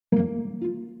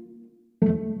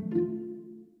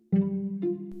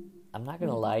not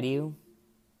gonna lie to you.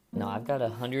 No, I've got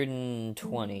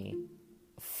 120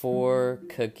 4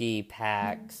 cookie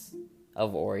packs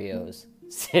of Oreos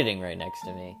sitting right next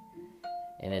to me,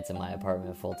 and it's in my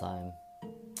apartment full time.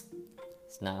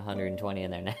 It's not 120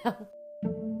 in there now.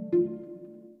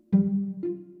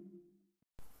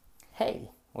 Hey,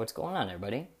 what's going on,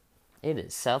 everybody? It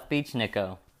is South Beach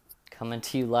Nico coming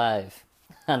to you live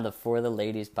on the For the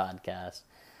Ladies podcast.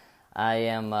 I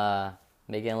am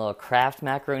making a little Kraft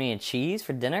macaroni and cheese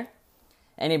for dinner.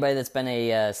 Anybody that's been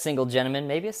a single gentleman,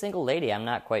 maybe a single lady, I'm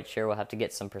not quite sure. We'll have to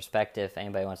get some perspective if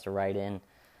anybody wants to write in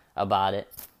about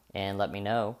it and let me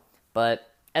know. But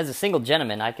as a single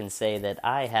gentleman, I can say that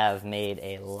I have made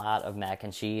a lot of mac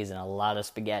and cheese and a lot of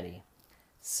spaghetti.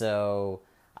 So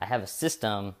I have a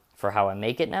system for how I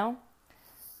make it now.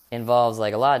 Involves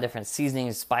like a lot of different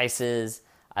seasonings, spices.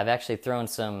 I've actually thrown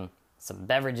some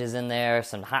beverages in there,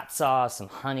 some hot sauce, some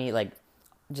honey, like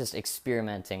just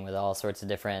experimenting with all sorts of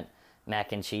different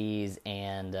mac and cheese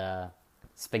and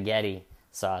spaghetti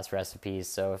sauce recipes.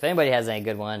 So if anybody has any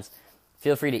good ones,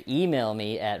 feel free to email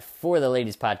me at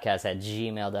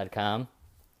fortheladiespodcast@gmail.com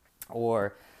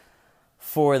or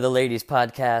For the Ladies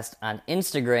Podcast on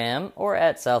Instagram or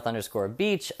at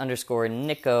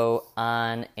South_Beach_Nico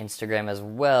on Instagram as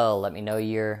well. Let me know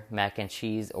your mac and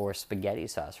cheese or spaghetti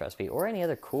sauce recipe or any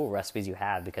other cool recipes you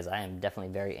have, because I am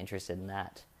definitely very interested in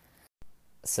that.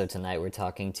 So tonight we're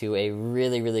talking to a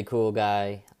really, really cool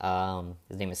guy.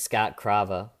 His name is Scott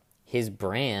Krava. His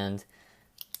brand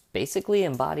basically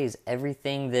embodies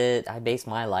everything that I base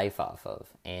my life off of,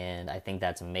 and I think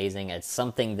that's amazing. It's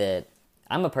something that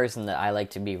I'm a person that I like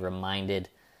to be reminded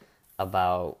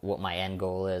about what my end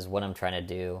goal is, what I'm trying to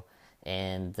do.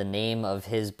 And the name of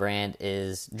his brand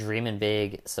is Drmn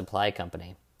Bg Supply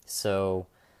Company. So,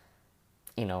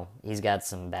 you know, he's got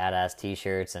some badass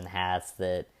t-shirts and hats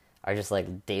that are just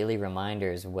like daily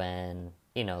reminders when,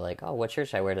 you know, like, oh, what shirt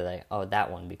should I wear today? Oh, that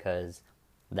one, because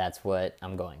that's what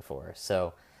I'm going for.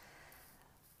 So,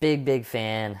 big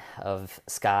fan of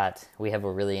Scott. We have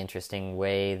a really interesting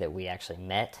way that we actually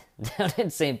met down in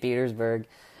St. Petersburg,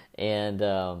 and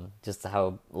just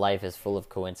how life is full of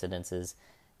coincidences,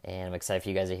 and I'm excited for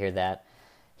you guys to hear that.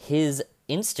 His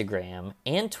Instagram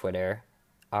and Twitter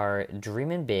are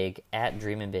Drmn Bg, at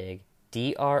Drmn Bg,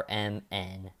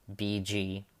 Drmn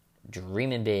Bg,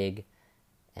 Drmn Bg,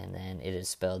 and then it is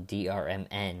spelled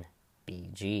Drmn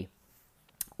Bg.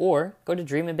 Or go to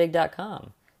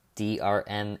drmnbg.com.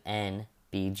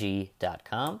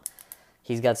 drmnbg.com.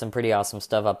 He's got some pretty awesome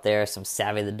stuff up there, some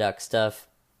Savvy the Duck stuff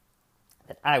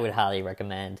that I would highly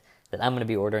recommend, that I'm going to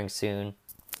be ordering soon.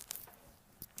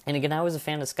 And again, I was a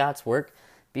fan of Scott's work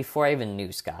before I even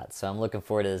knew Scott, so I'm looking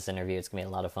forward to this interview. It's going to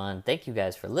be a lot of fun. Thank you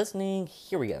guys for listening.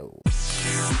 Here we go.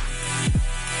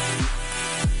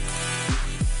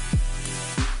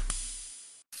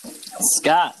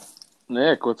 Scott.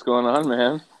 Nick, what's going on,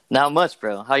 man? Not much,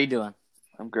 bro. How you doing?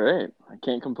 I'm great. I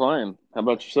can't complain. How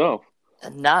about yourself?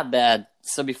 Not bad.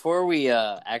 So before we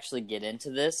actually get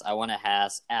into this, I want to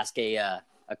ask a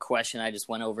question I just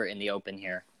went over in the open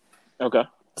here. Okay.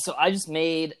 So I just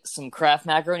made some Kraft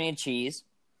macaroni and cheese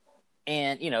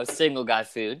and, you know, single guy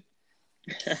food.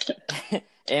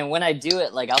 And when I do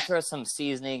it, like, I'll throw some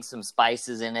seasoning, some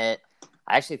spices in it.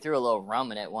 I actually threw a little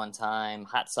rum in it one time,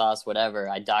 hot sauce, whatever.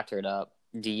 I doctor it up.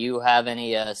 Do you have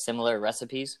any similar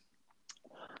recipes?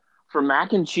 For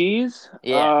mac and cheese?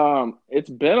 Yeah. It's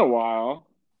been a while,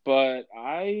 but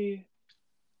there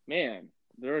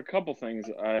are a couple things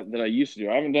that I used to do.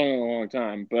 I haven't done it in a long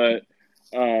time, but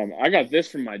I got this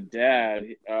from my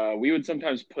dad. We would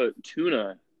sometimes put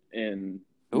tuna in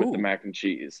with the mac and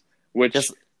cheese, which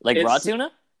just like raw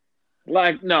tuna?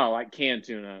 Like canned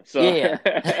tuna. So yeah.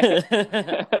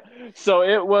 So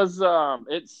it was.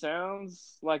 It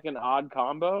sounds like an odd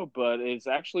combo, but it's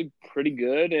actually pretty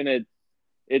good, and it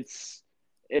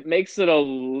makes it a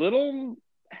little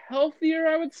healthier,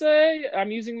 I would say.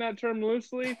 I'm using that term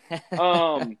loosely,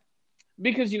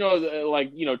 because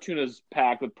tuna's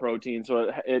packed with protein,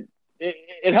 so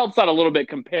it helps out a little bit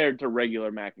compared to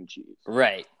regular mac and cheese.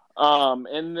 Right.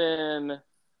 And then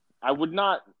I would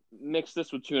not mix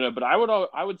this with tuna, but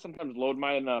I would sometimes load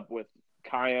mine up with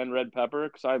cayenne red pepper,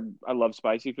 because I love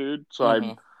spicy food, so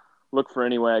I look for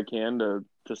any way I can to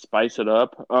spice it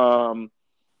up.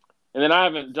 And then I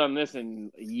haven't done this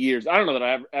in years. I don't know that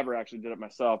I ever actually did it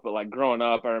myself, but like growing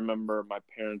up, I remember my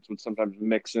parents would sometimes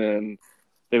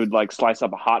they would like slice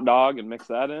up a hot dog and mix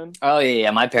that in. Oh,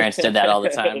 yeah. My parents did that all the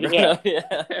time. Yeah.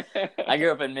 Yeah. I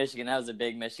grew up in Michigan. That was a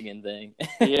big Michigan thing.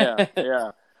 Yeah.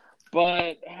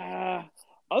 But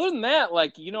other than that,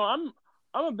 like, you know, I'm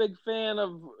a big fan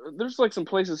of, there's like some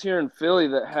places here in Philly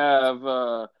that have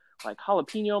like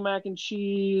jalapeno mac and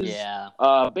cheese, Yeah.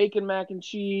 bacon mac and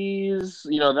cheese.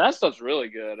 That stuff's really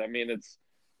good. I mean, it's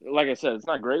like I said, it's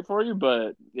not great for you,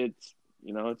 but it's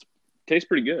tastes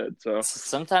pretty good. So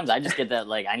Sometimes I just get that,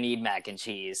 like, I need mac and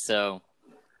cheese, so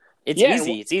it's yeah,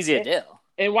 easy. It's easy to do.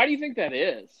 And why do you think that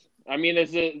is? I mean,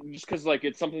 is it just because like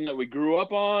it's something that we grew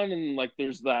up on, and like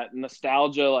there's that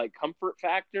nostalgia, like comfort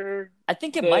factor? I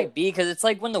think it might be because it's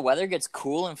like when the weather gets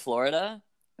cool in Florida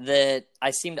that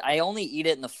I only eat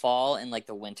it in the fall and like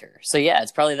the winter. So yeah,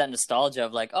 it's probably that nostalgia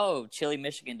of like, oh, chilly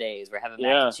Michigan days, we're having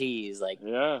mac and cheese. Like,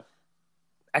 yeah.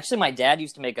 Actually, my dad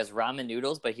used to make us ramen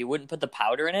noodles, but he wouldn't put the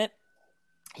powder in it.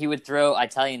 He would throw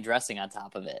Italian dressing on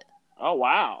top of it. Oh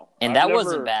wow! And that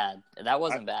wasn't bad. That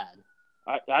wasn't bad.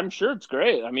 I'm sure it's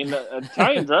great. I mean, the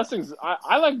Italian dressings.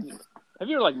 I like. Have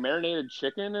you ever like marinated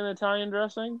chicken in Italian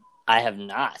dressing? I have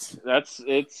not.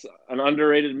 It's an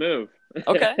underrated move.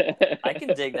 Okay, I can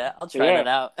dig that. I'll try that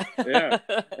out. Yeah.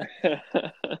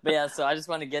 But yeah, so I just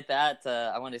want to get that.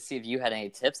 I want to see if you had any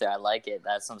tips there. I like it.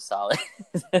 That's some solid,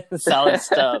 solid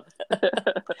stuff.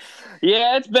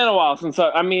 Yeah, it's been a while since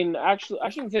I mean, actually, I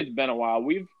shouldn't say it's been a while.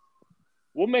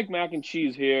 We'll make mac and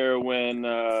cheese here when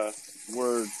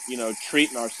we're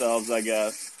treating ourselves, I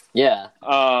guess. Yeah.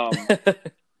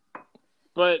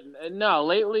 But no,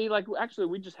 lately, like actually,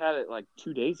 we just had it like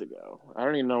 2 days ago. I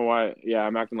don't even know why. Yeah,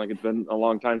 I'm acting like it's been a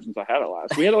long time since I had it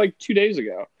last. We had it like 2 days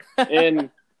ago, and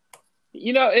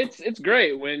it's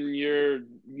great when you're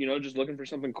just looking for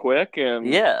something quick and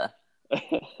yeah.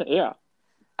 Yeah.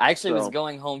 I actually was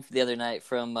going home the other night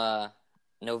from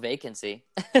No Vacancy.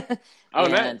 Oh,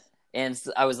 nice. And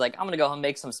I was like, I'm gonna go home and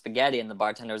make some spaghetti, and the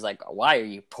bartender was like, "Why, are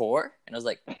you poor?" And I was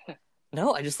like,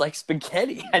 no, I just like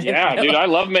spaghetti. Yeah, dude, I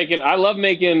love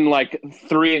making like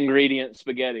 3 ingredient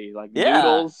spaghetti, like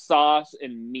noodles, sauce,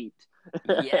 and meat.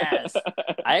 Yes.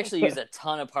 I actually use a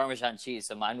ton of Parmesan cheese,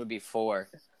 so mine would be 4.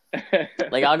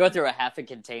 Like I'll go through a half a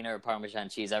container of Parmesan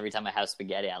cheese every time I have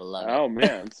spaghetti. I love it. Oh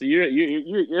man, so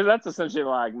you're that's essentially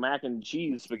like mac and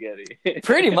cheese spaghetti.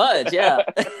 Pretty much, yeah.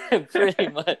 Pretty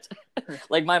much.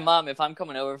 Like my mom, if I'm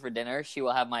coming over for dinner, she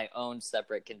will have my own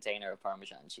separate container of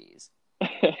Parmesan cheese.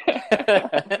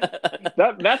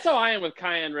 That's how I am with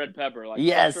cayenne red pepper. Like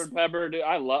red pepper, dude,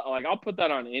 I love. Like I'll put that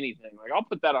on anything. Like I'll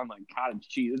put that on like cottage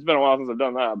cheese. It's been a while since I've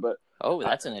done that, but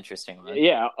that's an interesting one.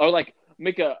 Yeah, or like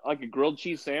make a grilled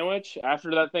cheese sandwich after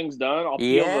that thing's done. I'll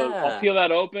peel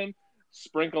that open,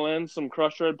 sprinkle in some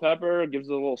crushed red pepper. It gives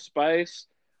it a little spice.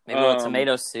 Maybe a little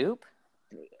tomato soup.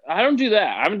 I don't do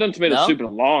that. I haven't done tomato soup in a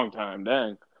long time.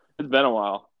 Dang, it's been a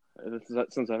while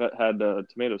since I've had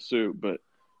tomato soup, but.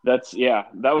 That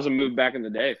was a move back in the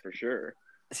day for sure.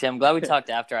 See, I'm glad we talked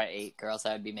after I ate, or else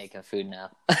I would be making food now.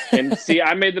 And see,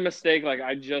 I made the mistake, like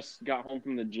I just got home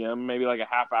from the gym maybe like a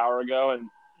half hour ago, and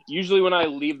usually when I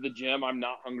leave the gym, I'm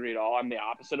not hungry at all. I'm the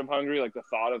opposite of hungry. Like the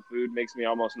thought of food makes me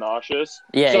almost nauseous.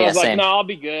 Yeah, so I was like, same. no, I'll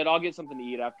be good. I'll get something to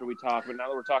eat after we talk. But now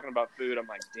that we're talking about food, I'm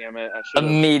like, damn it, I should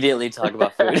immediately talk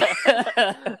about food.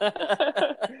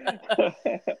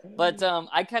 But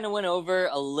I kind of went over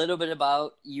a little bit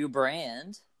about you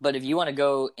brand. But if you want to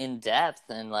go in depth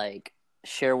and like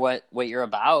share what you're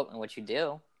about and what you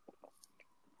do.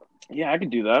 Yeah, I could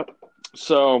do that.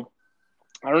 So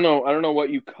I don't know what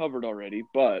you covered already,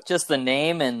 but just the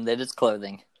name and that it's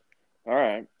clothing. All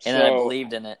right. And I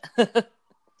believed in it.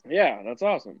 Yeah, that's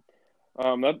awesome.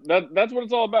 That's what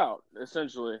it's all about,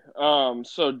 essentially.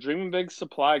 So Drmn Bg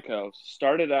Supply Co.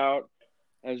 started out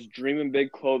as Drmn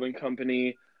Bg Clothing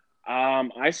Company.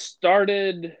 I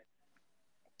started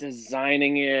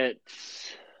designing it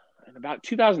in about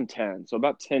 2010, so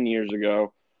about 10 years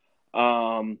ago.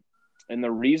 And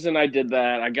the reason I did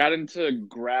that, I got into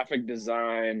graphic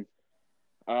design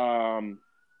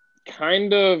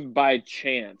kind of by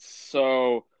chance.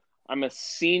 So I'm a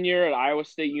senior at Iowa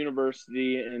State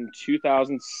University in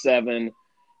 2007,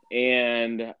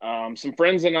 and some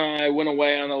friends and I went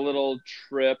away on a little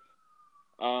trip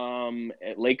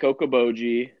at Lake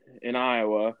Okoboji in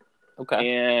Iowa.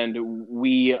 Okay. And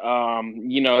we,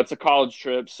 it's a college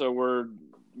trip, so we're,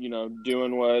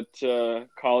 doing what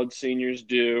college seniors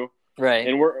do. Right.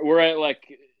 And we're at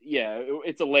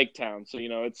it's a lake town, so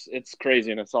it's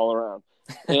crazy and it's all around.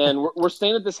 And we're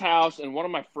staying at this house, and one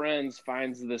of my friends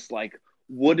finds this like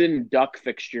wooden duck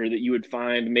fixture that you would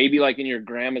find maybe like in your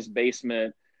grandma's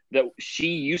basement that she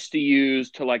used to use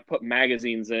to like put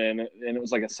magazines in, and it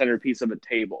was like a centerpiece of a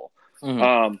table.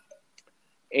 Mm-hmm.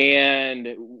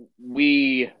 And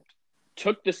we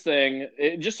took this thing.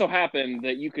 It just so happened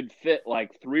that you could fit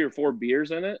like 3 or 4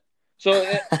 beers in it.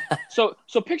 So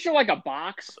picture like a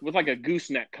box with like a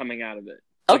gooseneck coming out of it.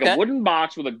 Like a wooden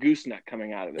box with a gooseneck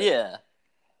coming out of it. Yeah.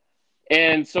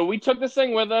 And so we took this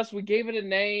thing with us. We gave it a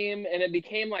name, and it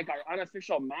became like our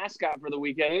unofficial mascot for the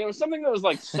weekend. And it was something that was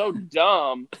like so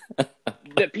dumb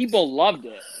that people loved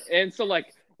it. And so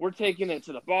like we're taking it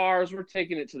to the bars, we're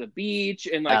taking it to the beach,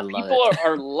 and I like love people it.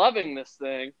 are loving this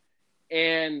thing.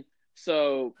 And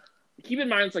so keep in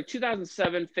mind, it's like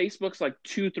 2007. Facebook's like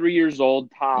 2-3 years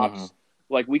old tops.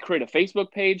 Like we create a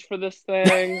Facebook page for this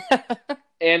thing.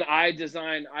 And I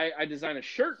designed a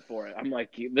shirt for it. I'm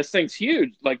like, this thing's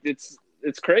huge. Like it's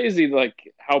crazy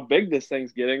like how big this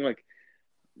thing's getting. Like,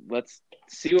 let's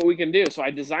see what we can do. So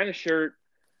I designed a shirt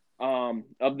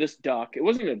of this duck. It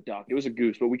wasn't a duck, it was a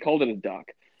goose, but we called it a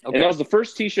duck. Okay. And that was the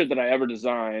first t-shirt that I ever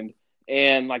designed.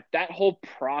 And like that whole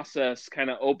process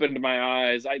kind of opened my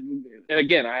eyes. And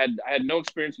again, I had no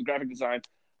experience with graphic design.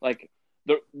 Like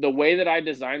the way that I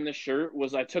designed this shirt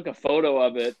was I took a photo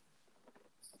of it,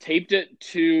 taped it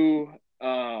to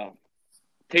a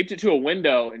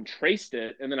window and traced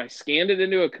it, and then I scanned it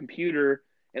into a computer,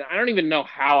 and I don't even know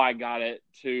how I got it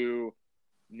to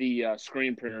the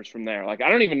screen printers from there. Like I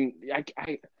don't even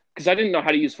because I didn't know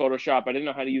how to use Photoshop. I didn't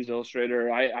know how to use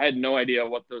Illustrator. I had no idea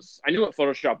what those. I knew what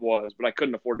Photoshop was, but I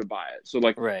couldn't afford to buy it. So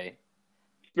like Right.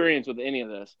 experience with any of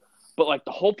this, but like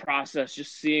the whole process,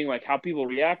 just seeing like how people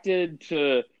reacted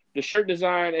to the shirt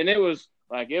design, and it was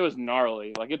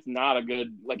gnarly. Like it's not a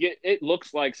good, like it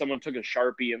looks like someone took a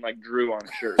Sharpie and like drew on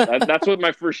a shirt. That's what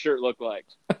my first shirt looked like.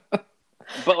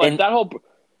 But like that whole,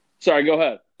 sorry, go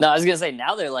ahead. No, I was gonna say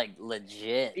now they're like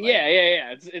legit. Like,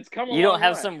 yeah. It's come a long way. You don't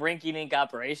have some rinky dink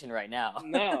operation right now.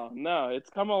 No,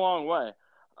 it's come a long way.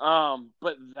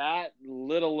 But that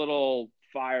little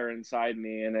fire inside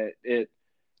me, and it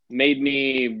made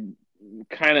me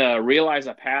kind of realize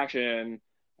a passion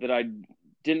that I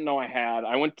didn't know I had.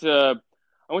 I went to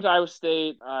Iowa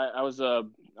State. I was on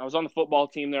the football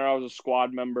team there. I was a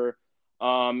squad member.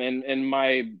 And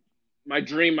my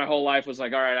dream my whole life was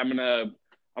like, all right, I'm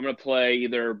gonna play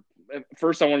either.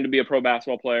 First, I wanted to be a pro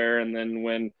basketball player, and then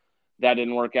when that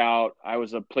didn't work out, I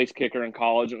was a place kicker in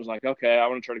college. It was like, okay, I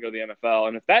want to try to go to the NFL.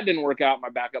 And if that didn't work out, my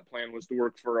backup plan was to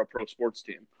work for a pro sports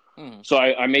team. So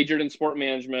I majored in sport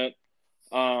management.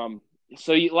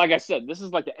 Like I said, this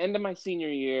is like the end of my senior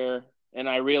year, and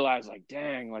I realized like,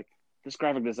 dang, like this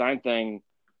graphic design thing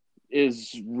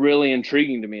is really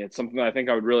intriguing to me. It's something that I think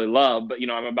I would really love, but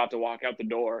I'm about to walk out the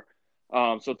door.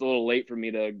 So it's a little late for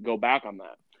me to go back on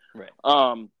that. Right.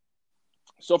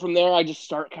 So from there, I just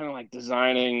start kind of like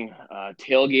designing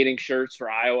tailgating shirts for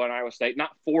Iowa and Iowa State.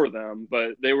 Not for them,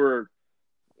 but they were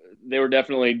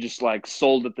definitely just like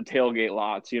sold at the tailgate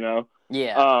lots,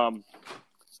 Yeah.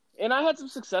 And I had some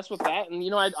success with that. And,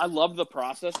 I loved the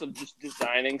process of just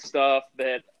designing stuff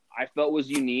that I felt was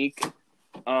unique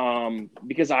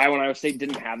because Iowa and Iowa State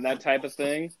didn't have that type of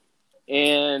thing.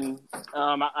 And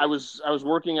I was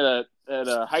working at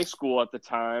a high school at the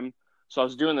time. So I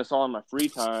was doing this all in my free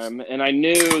time, and I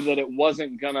knew that it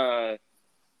wasn't gonna.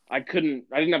 I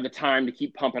didn't have the time to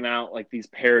keep pumping out like these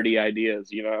parody ideas,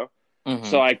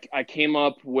 So I came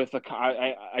up with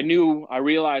I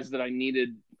realized that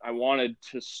I wanted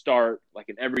to start like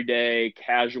an everyday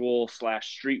casual /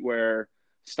 streetwear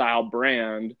style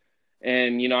brand,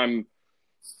 and I'm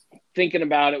thinking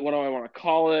about it. What do I want to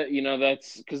call it?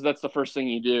 That's because that's the first thing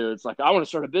you do. It's like, I want to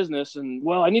start a business, and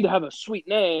I need to have a sweet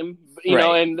name,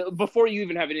 and before you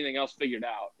even have anything else figured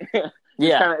out,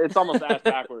 it's almost ass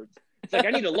backwards. It's like,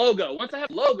 I need a logo. Once I have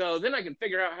a logo, then I can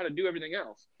figure out how to do everything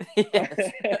else. It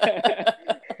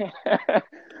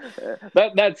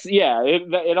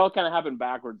all kind of happened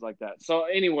backwards like that. So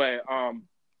anyway, I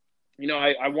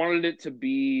wanted it to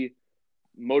be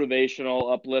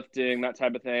motivational, uplifting, that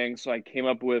type of thing. So I came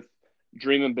up with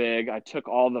Drmn Bg. I took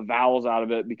all the vowels out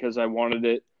of it because I wanted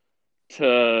it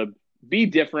to be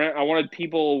different. I wanted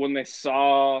people, when they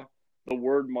saw the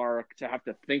word mark, to have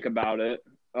to think about it.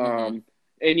 And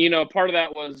part of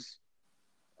that was,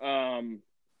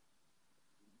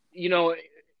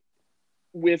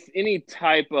 with any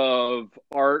type of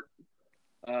art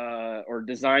or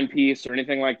design piece or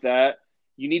anything like that,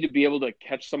 you need to be able to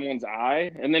catch someone's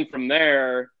eye. And then from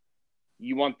there,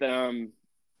 you want them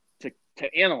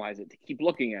to analyze it, to keep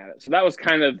looking at it. So that was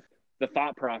kind of the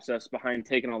thought process behind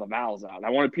taking all the vowels out. I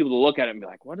wanted people to look at it and be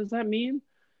like, what does that mean?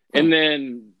 And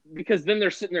then, because then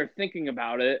they're sitting there thinking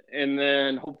about it, and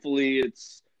then hopefully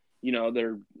it's,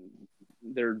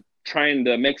 they're trying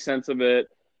to make sense of it,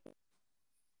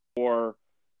 or,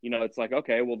 it's like,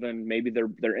 okay, well then maybe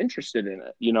they're interested in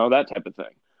it, that type of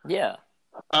thing. Yeah.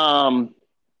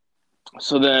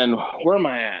 So then where am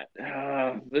I at?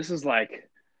 This is like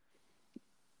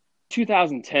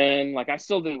 2010. Like I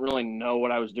still didn't really know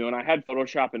what I was doing. I had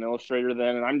Photoshop and Illustrator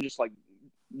then, and I'm just like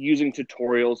using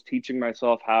tutorials, teaching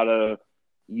myself how to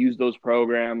use those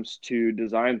programs to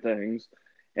design things.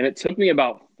 And it took me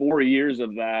about 4 years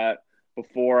of that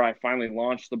before I finally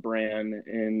launched the brand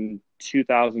in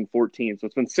 2014. So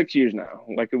it's been 6 years now.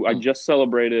 Like I just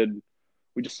celebrated,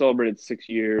 we just celebrated 6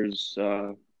 years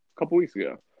a couple weeks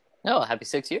ago. Oh, happy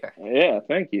 6th year. Yeah,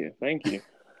 thank you.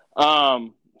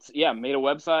 Yeah, made a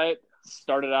website,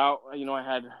 started out, I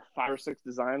had 5 or 6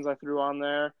 designs I threw on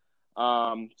there.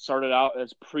 Started out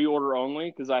as pre-order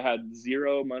only because I had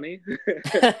zero money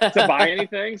to buy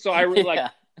anything. So I Yeah.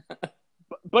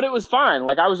 but it was fine.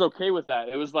 Like I was okay with that.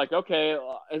 It was like, okay,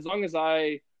 as long as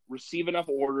I receive enough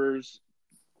orders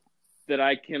that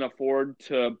I can afford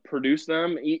to produce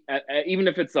them, even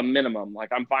if it's a minimum,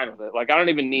 like I'm fine with it. Like I don't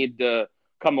even need to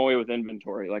come away with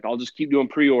inventory. Like I'll just keep doing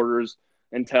pre-orders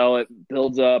until it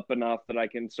builds up enough that I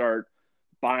can start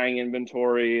buying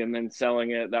inventory and then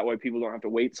selling it. That way people don't have to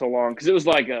wait so long. Cause it was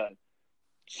like a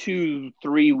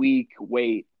 2-3 week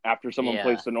wait after someone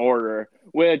placed an order,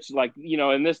 which like,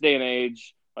 in this day and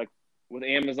age, like with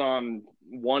Amazon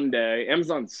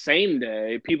Amazon same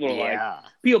day, people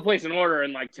place an order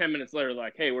and like 10 minutes later,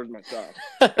 like, hey, where's my stuff?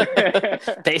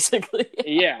 Basically.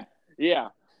 Yeah.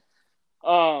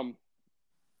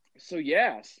 So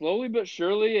yeah, slowly but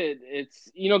surely it's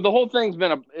the whole thing's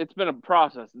been a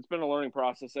process. It's been a learning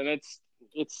process, and it's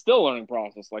still a learning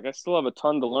process. Like I still have a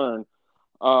ton to learn.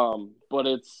 But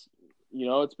it's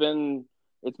been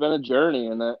a journey,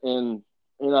 and I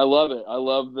love it. I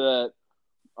love that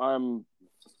I'm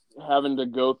having to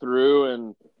go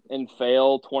through and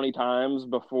fail 20 times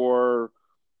before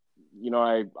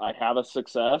I have a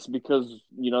success, because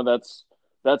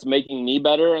that's making me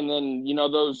better. And then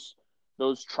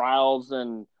those trials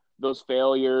and those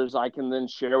failures I can then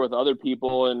share with other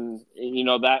people, and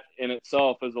that in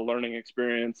itself is a learning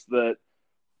experience that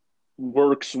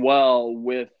works well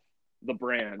with the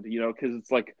brand, because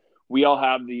it's like we all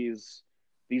have these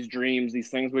dreams, these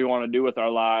things we want to do with our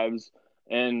lives,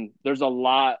 and there's a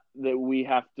lot that we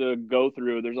have to go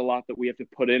through. There's a lot that we have to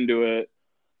put into it.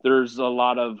 There's a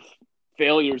lot of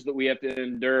failures that we have to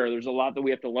endure. There's a lot that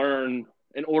we have to learn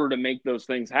in order to make those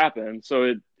things happen.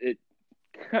 So it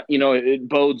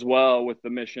bodes well with the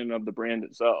mission of the brand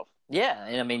itself. Yeah,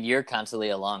 and I mean, you're constantly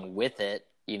along with it,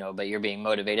 but you're being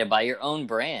motivated by your own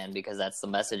brand because that's the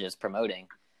message it's promoting.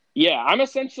 Yeah, I'm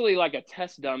essentially like a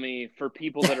test dummy for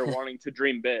people that are wanting to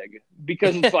dream big,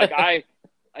 because it's like I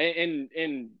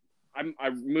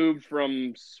moved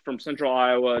from Central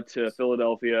Iowa to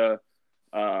Philadelphia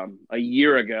a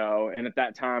year ago, and at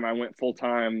that time I went full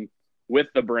time with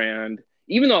the brand,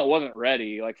 even though it wasn't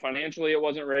ready. Like financially, it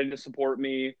wasn't ready to support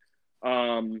me,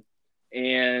 and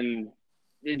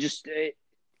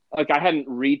like I hadn't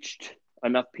reached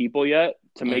enough people yet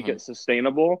to make it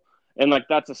sustainable. And like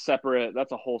that's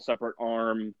a whole separate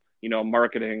arm,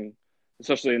 marketing,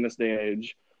 especially in this day and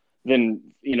age. Then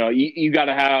you got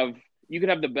to have, you could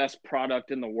have the best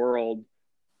product in the world,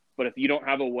 but if you don't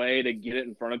have a way to get it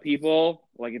in front of people,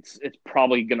 like it's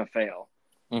probably gonna fail,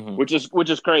 which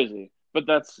is crazy. But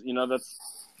that's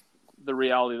the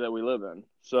reality that we live in.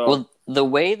 So, well, the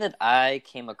way that I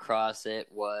came across it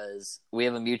was we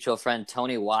have a mutual friend,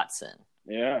 Tony Watson.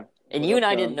 Yeah. And you and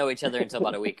I didn't know each other until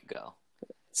about a week ago.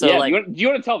 So, yeah, do you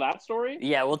want to tell that story?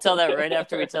 Yeah, we'll tell that right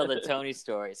after we tell the Tony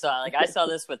story. So, like, I saw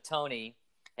this with Tony,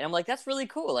 and I'm like, that's really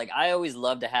cool. Like, I always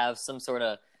love to have some sort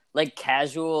of, like,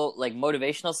 casual, like,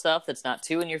 motivational stuff that's not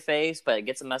too in your face, but it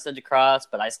gets a message across,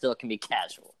 but I still can be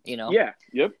casual, Yeah,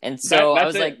 yep. And so I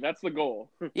was like, that's the goal.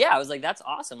 Yeah, I was like, that's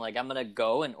awesome. Like, I'm going to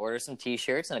go and order some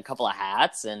T-shirts and a couple of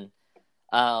hats, and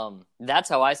that's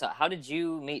how I saw it. How did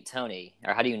you meet Tony,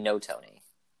 or how do you know Tony?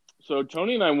 So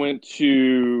Tony and I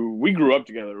we grew up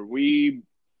together. We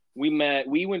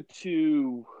went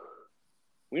to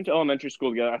elementary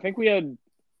school together. I think we had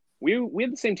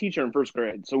the same teacher in first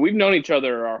grade. So we've known each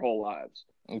other our whole lives.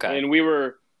 Okay. And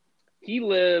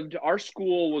our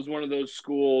school was one of those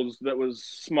schools that was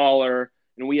smaller,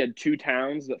 and we had 2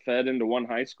 towns that fed into one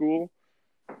high school.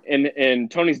 And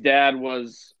Tony's dad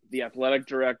was the athletic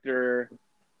director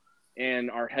and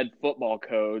our head football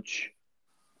coach.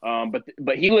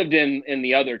 But he lived in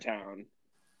the other town,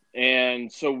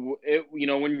 and so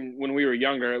when we were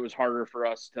younger, it was harder for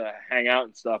us to hang out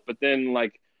and stuff. But then,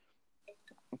 like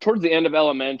towards the end of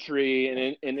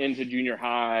elementary and into junior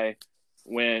high,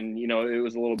 when it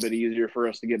was a little bit easier for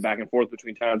us to get back and forth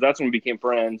between towns, that's when we became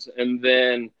friends. And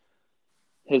then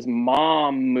his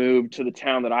mom moved to the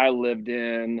town that I lived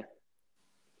in,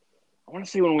 I want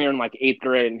to say when we were in like 8th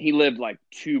grade, and he lived like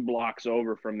 2 blocks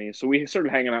over from me. So we started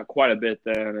hanging out quite a bit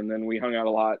then. And then we hung out a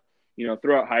lot,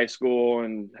 throughout high school,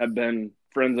 and have been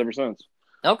friends ever since.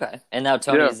 Okay. And now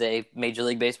Tony's a Major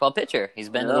League Baseball pitcher. He's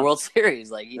been to the World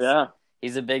Series. Like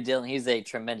he's a big deal, and he's a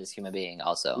tremendous human being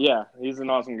also. Yeah, he's an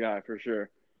awesome guy for sure.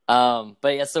 But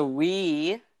yeah, so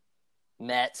we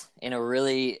met in a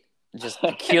really just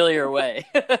peculiar way.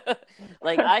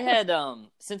 Like I had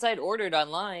since I'd ordered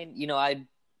online, I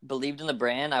believed in the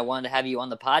brand. I wanted to have you on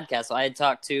the podcast.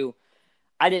 So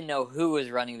I didn't know who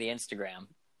was running the Instagram.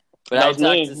 But I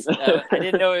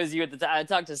didn't know it was you at the time. I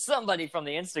talked to somebody from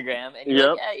the Instagram, and you're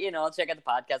like, yeah, I'll check out the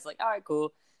podcast. Like, all right,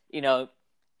 cool.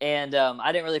 And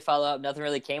I didn't really follow up. Nothing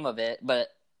really came of it. But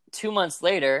 2 months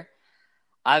later,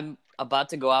 I'm about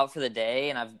to go out for the day,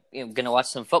 and I'm going to watch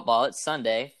some football. It's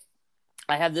Sunday.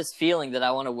 I have this feeling that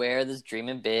I want to wear this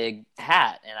Drmn Bg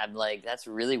hat. And I'm like, that's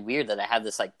really weird that I have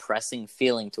this like pressing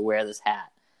feeling to wear this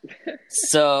hat.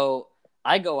 So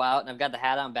I go out, and I've got the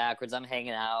hat on backwards. I'm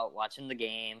hanging out, watching the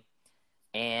game.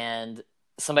 And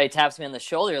somebody taps me on the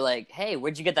shoulder like, hey,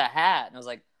 where'd you get that hat? And I was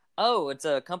like, oh, it's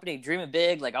a company, Drmn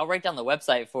Bg. Like, I'll write down the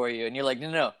website for you. And you're like,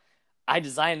 no, I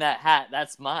designed that hat.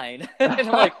 That's mine. And I'm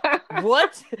like,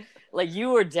 what? Like,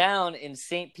 you were down in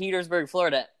St. Petersburg,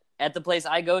 Florida, at the place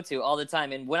I go to all the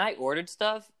time. And when I ordered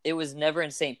stuff, it was never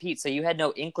in St. Pete. So you had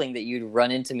no inkling that you'd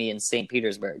run into me in St.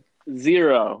 Petersburg.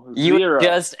 Zero. You were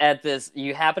just at this.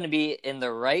 You happen to be in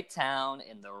the right town,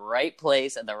 in the right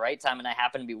place, at the right time, and I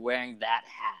happen to be wearing that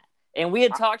hat. And we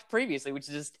had talked previously, which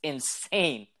is just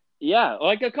insane. Yeah,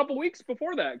 like a couple weeks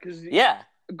before that, because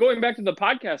going back to the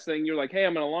podcast thing, you're like, hey,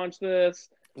 I'm going to launch this.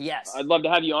 Yes, I'd love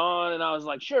to have you on, and I was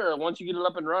like, sure. Once you get it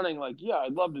up and running, like, yeah,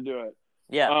 I'd love to do it.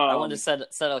 Yeah, I wanted to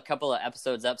set a couple of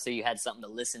episodes up so you had something to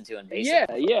listen to and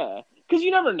basically. Yeah, because you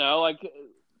never know, like,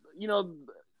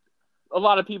 a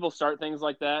lot of people start things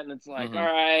like that, and it's like, all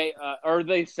right, or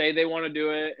they say they want to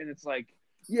do it, and it's like,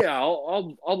 yeah,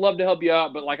 I'll love to help you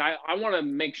out, but like I want to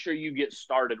make sure you get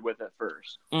started with it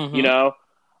first, and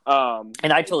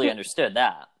I totally understood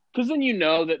that, because then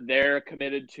that they're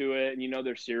committed to it, and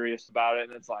they're serious about it,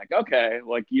 and it's like, okay,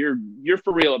 like you're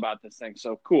for real about this thing,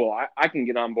 so cool, I can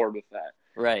get on board with that,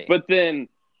 right? But then,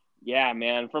 yeah,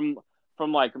 man, from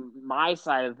like my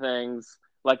side of things.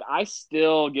 Like, I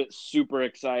still get super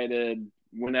excited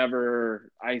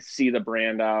whenever I see the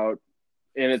brand out,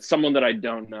 and it's someone that I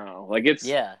don't know. Like, it's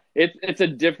a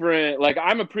different. Like,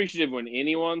 I'm appreciative when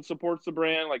anyone supports the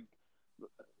brand. Like,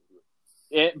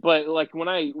 but like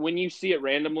when you see it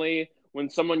randomly, when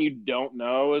someone you don't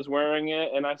know is wearing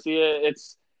it, and I see it,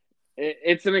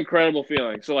 it's an incredible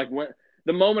feeling. So like when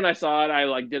the moment I saw it, I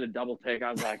like did a double take.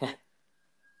 I was like,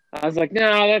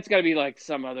 no, that's got to be like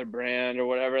some other brand or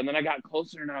whatever. And then I got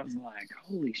closer and I was like,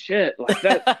 holy shit, like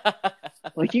that,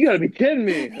 like you got to be kidding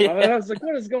me. Yeah. I was like,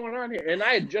 what is going on here? And I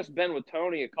had just been with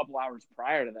Tony a couple hours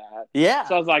prior to that. Yeah.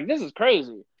 So I was like, this is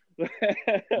crazy.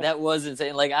 That was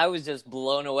insane. Like I was just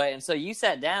blown away. And so you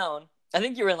sat down. I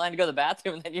think you were in line to go to the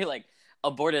bathroom, and then you like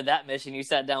aborted that mission. You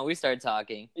sat down. We started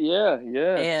talking. Yeah.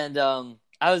 And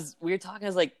we were talking. I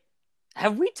was like,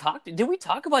 did we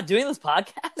talk about doing this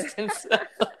podcast? And so,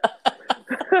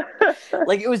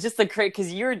 like, it was just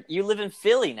because you live in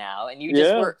Philly now, and you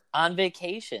just were on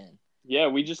vacation. Yeah,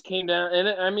 we just came down, and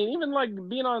I mean, even like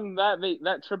being on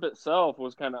that trip itself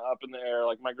was kind of up in the air.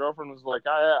 Like, my girlfriend was like,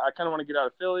 I kind of want to get out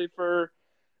of Philly for,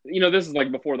 this is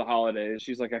like before the holidays.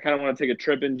 She's like, I kind of want to take a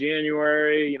trip in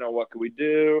January. What could we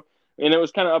do? And it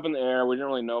was kind of up in the air. We didn't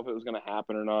really know if it was going to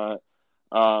happen or not.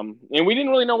 And we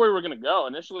didn't really know where we were going to go.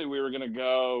 Initially, we were going to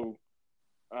go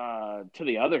to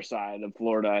the other side of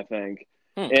Florida, I think.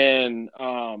 And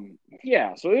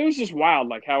so it was just wild,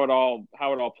 like how it all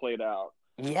played out.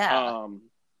 Yeah.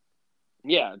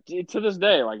 To this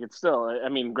day, like it's still. I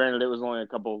mean, granted, it was only a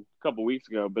couple weeks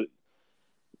ago, but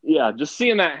yeah, just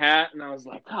seeing that hat, and I was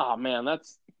like, oh man,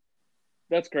 that's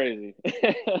crazy.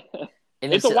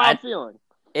 And it's a wild feeling.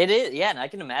 It is, yeah, and I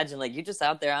can imagine, like, you're just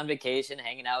out there on vacation,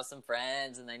 hanging out with some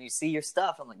friends, and then you see your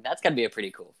stuff. I'm like, that's got to be a pretty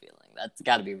cool feeling. That's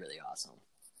got to be really awesome.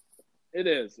 It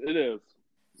is.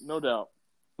 No doubt.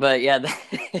 But, yeah, then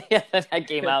I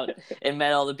came out and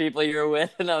met all the people you were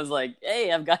with, and I was like,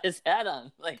 hey, I've got his hat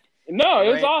on. Like, no,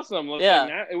 it was awesome.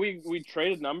 Yeah. We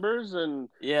traded numbers, and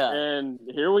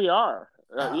here we are.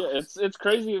 It's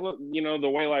crazy, the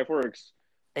way life works.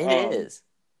 It is.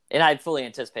 And I fully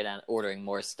anticipate on ordering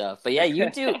more stuff. But yeah, you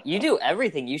do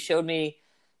everything. You showed me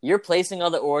you're placing all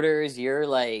the orders. You're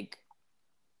like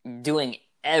doing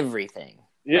everything.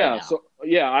 Yeah. Right, so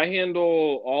I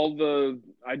handle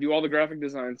I do all the graphic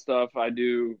design stuff. I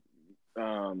do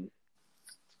all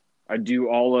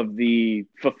of the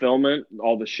fulfillment,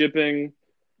 all the shipping.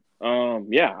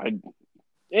 And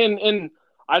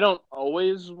I don't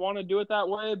always want to do it that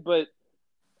way, but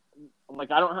like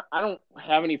I don't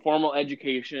have any formal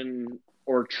education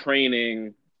or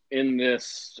training in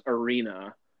this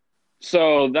arena.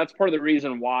 So that's part of the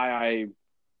reason why I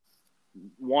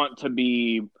want to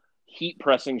be heat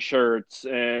pressing shirts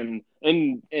and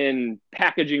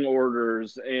packaging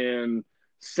orders and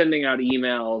sending out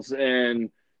emails and,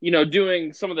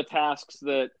 doing some of the tasks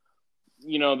that,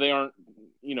 they aren't,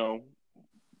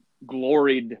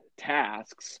 gloried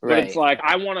tasks, but Right. it's like,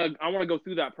 I want to go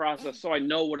through that process so I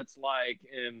know what it's like.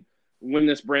 And when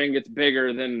this brand gets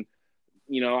bigger, then,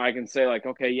 I can say like,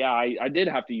 okay, yeah, I did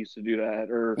have to used to do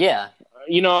that. Or, Yeah.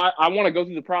 I want to go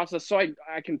through the process so I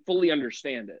can fully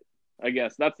understand it. I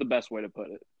guess that's the best way to put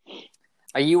it.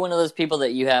 Are you one of those people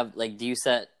that you have, like, do you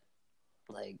set,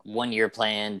 like, 1-year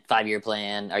plan, 5-year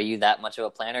plan? Are you that much of a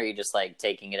planner, or are you just, like,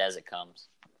 taking it as it comes?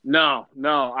 No.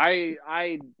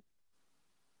 I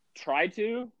try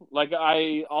to. Like,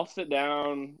 I'll sit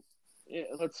down.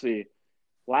 Let's see.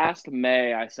 Last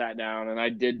May, I sat down and I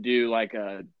did do, like,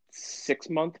 a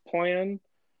 6-month plan.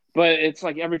 But it's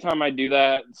like every time I do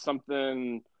that,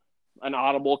 an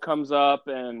audible comes up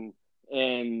and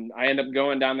I end up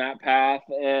going down that path.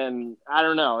 And I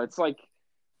don't know. It's like,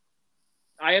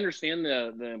 I understand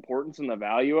the importance and the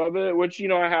value of it, which,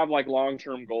 I have like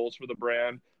long-term goals for the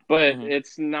brand, but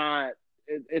it's not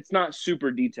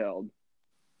super detailed.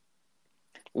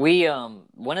 We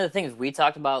one of the things we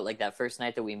talked about, like, that first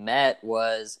night that we met,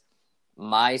 was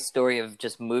my story of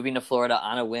just moving to Florida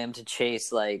on a whim to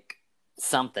chase, like,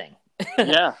 something.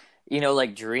 Yeah.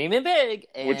 Like, dreaming big,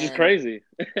 Which is crazy.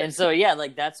 And so, yeah,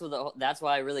 like, that's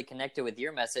why I really connected with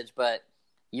your message. But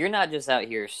you're not just out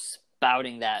here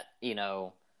spouting that,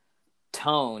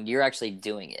 tone. You're actually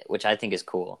doing it, which I think is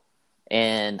cool.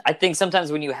 And I think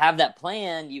sometimes when you have that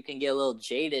plan, you can get a little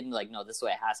jaded and like, no, this is the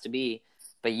way it has to be.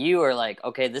 But you are like,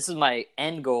 okay, this is my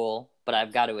end goal, but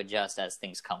I've got to adjust as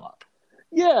things come up.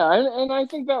 Yeah, and I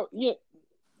think that, yeah,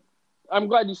 I'm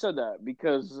glad you said that,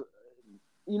 because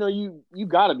you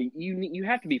gotta be, you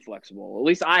have to be flexible. At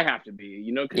least I have to be,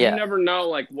 because you never know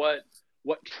like what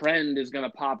trend is gonna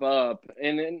pop up.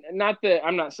 And not that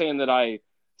I'm not saying that I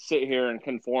sit here and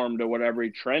conform to what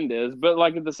every trend is, but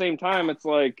like at the same time, it's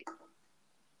like,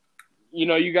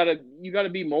 you gotta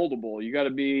be moldable. You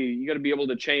gotta be able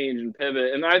to change and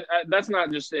pivot. And I that's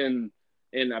not just in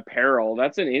apparel.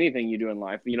 That's in anything you do in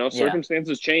life.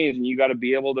 Circumstances change, and you got to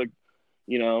be able to,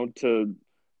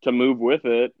 to move with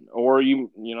it, or who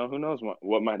knows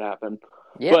what might happen.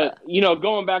 Yeah. But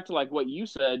going back to like what you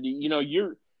said, you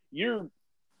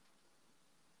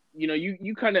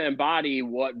kind of embody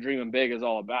what Drmn Bg is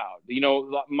all about.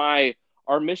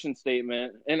 Our mission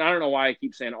statement, and I don't know why I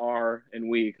keep saying our and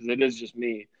we, because it is just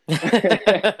me. But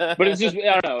it's just,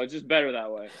 I don't know, it's just better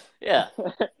that way. Yeah.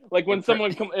 Like when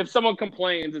if someone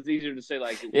complains, it's easier to say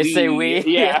like we. Say we.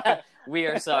 Yeah. We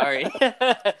are sorry.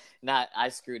 Not I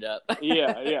screwed up.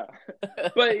 Yeah.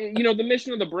 But the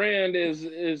mission of the brand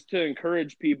is to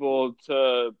encourage people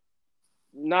to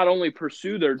not only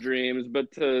pursue their dreams,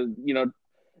 but to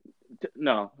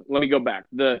no, let me go back.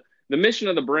 The mission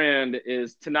of the brand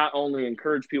is to not only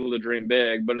encourage people to dream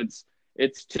big, but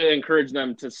it's to encourage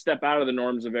them to step out of the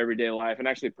norms of everyday life and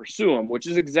actually pursue them, which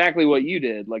is exactly what you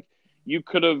did. Like, you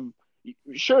could have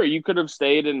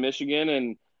stayed in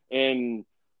Michigan and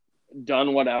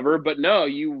done whatever, but no,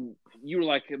 you were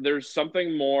like, there's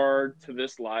something more to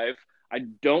this life. I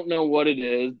don't know what it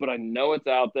is, but I know it's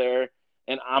out there,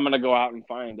 and I'm going to go out and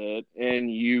find it. And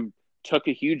you took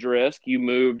a huge risk. You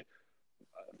moved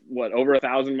over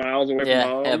 1,000 miles away from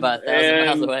home? Yeah, about 1,000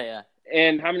 miles away, yeah.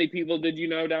 And how many people did you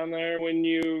know down there when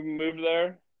you moved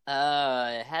there?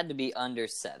 It had to be under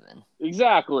 7.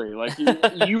 Exactly. Like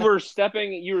you were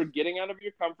getting out of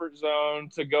your comfort zone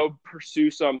to go pursue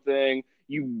something.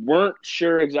 You weren't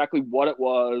sure exactly what it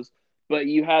was, but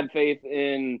you had faith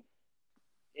in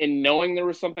knowing there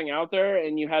was something out there,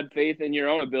 and you had faith in your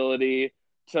own ability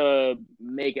to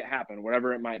make it happen,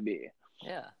 whatever it might be.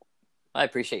 Yeah. I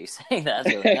appreciate you saying that.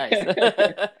 That's really nice.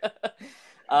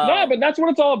 No, but that's what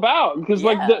it's all about. Because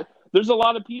there's a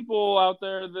lot of people out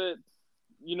there that,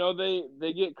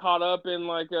 they get caught up in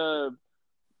like a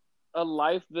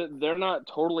life that they're not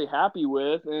totally happy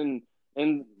with, and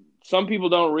some people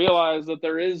don't realize that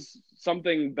there is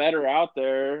something better out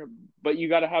there, but you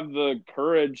got to have the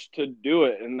courage to do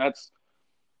it, and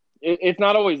it's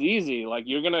not always easy. Like,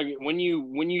 you're gonna when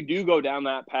you do go down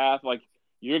that path, like,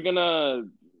 you're gonna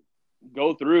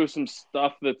go through some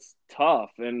stuff that's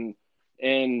tough, and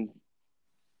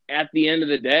at the end of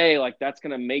the day, like, that's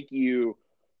gonna make you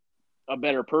a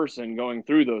better person going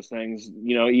through those things,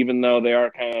 even though they are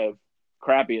kind of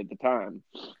crappy at the time.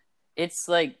 It's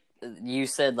like you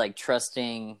said, like,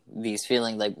 trusting these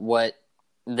feelings, like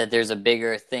that there's a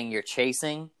bigger thing you're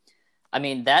chasing. I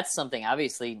mean, that's something,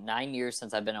 obviously, 9 years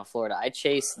since I've been in Florida. I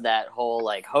chased that whole,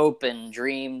 like, hope and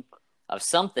dream of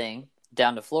something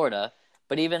down to Florida.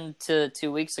 But even to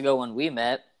 2 weeks ago when we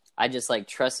met, I just, like,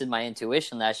 trusted my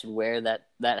intuition that I should wear that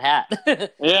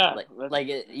hat. Yeah.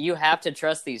 You have to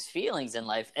trust these feelings in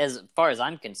life. As far as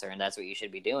I'm concerned, that's what you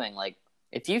should be doing. Like,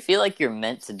 if you feel like you're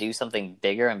meant to do something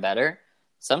bigger and better,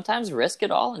 sometimes risk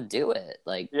it all and do it.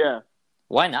 Like, yeah.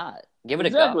 why not? Give it a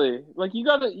go. Exactly. Like you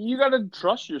gotta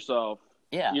trust yourself.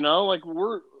 Yeah. You know,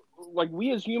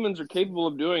 we as humans are capable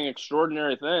of doing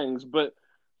extraordinary things, but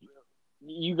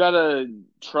you gotta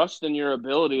trust in your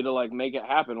ability to like make it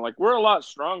happen. Like we're a lot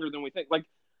stronger than we think. Like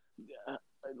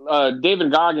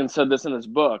David Goggins said this in his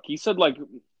book. He said like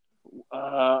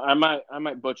I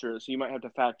might butcher it, so you might have to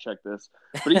fact check this.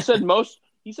 But he said most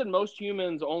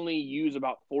humans only use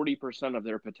about 40% of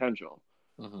their potential.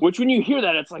 Mm-hmm. Which when you hear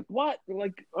that, it's like, what?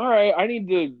 Like, all right, I need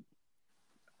to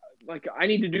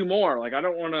do more. Like, I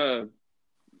don't want to,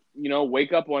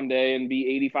 wake up one day and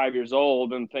be 85 years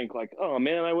old and think like, oh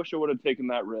man, I wish I would have taken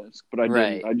that risk, but I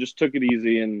didn't. I just took it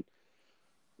easy and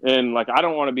like, I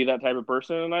don't want to be that type of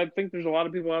person. And I think there's a lot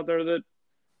of people out there that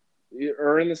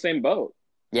are in the same boat.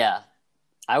 Yeah.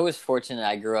 I was fortunate.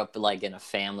 I grew up like in a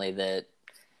family that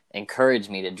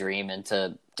encouraged me to dream and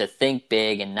to think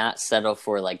big and not settle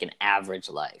for like an average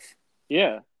life.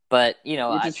 Yeah. But,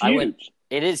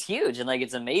 it is huge. And like,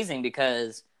 it's amazing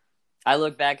because I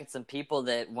look back at some people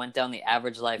that went down the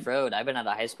average life road. I've been out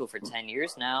of high school for 10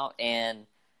 years now, and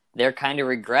they're kind of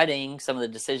regretting some of the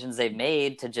decisions they've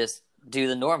made to just do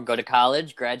the norm, go to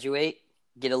college, graduate,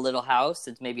 get a little house.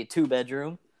 It's maybe a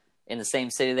 2-bedroom in the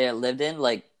same city they lived in.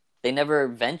 Like, they never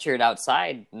ventured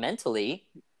outside mentally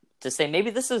to say, maybe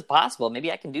this is possible.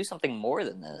 Maybe I can do something more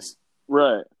than this.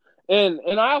 Right. And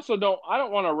I also don't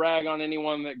want to rag on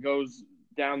anyone that goes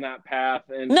down that path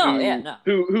and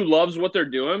who loves what they're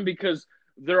doing, because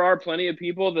there are plenty of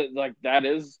people that like that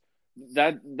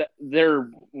they're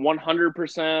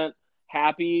 100%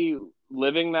 happy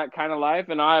living that kind of life.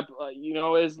 And I,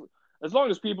 as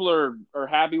long as people are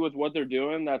happy with what they're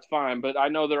doing, that's fine. But I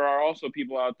know there are also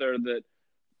people out there that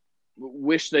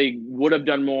wish they would have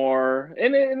done more,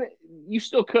 and you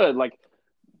still could. Like,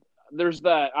 there's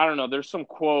that, I don't know, there's some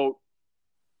quote,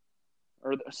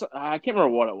 or I can't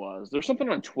remember what it was. There's something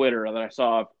on Twitter that I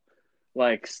saw,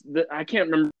 like, I can't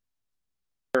remember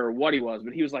what he was,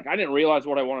 but he was like, I didn't realize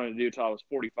what I wanted to do until I was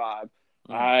 45.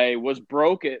 Mm-hmm. I was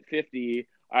broke at 50.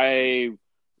 I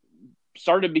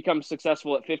started to become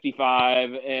successful at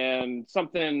 55, and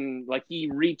something like he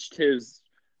reached his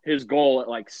goal at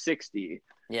like 60.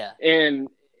 Yeah. And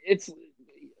it's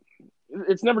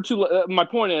never too my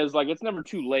point is, like, it's never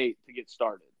too late to get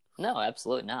started. No,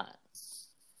 absolutely not.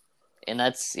 And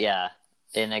that's,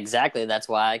 and exactly, that's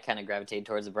why I kind of gravitated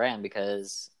towards the brand,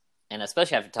 because, and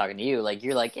especially after talking to you, like,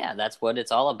 you're like, yeah, that's what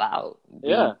it's all about.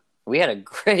 Yeah. We had a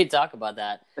great talk about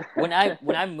that. When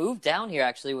I moved down here,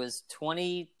 actually, was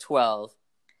 2012.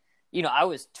 I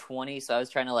was 20, so I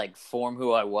was trying to like form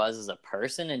who I was as a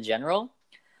person in general.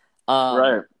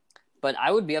 Right. But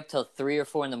I would be up till 3 or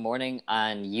 4 in the morning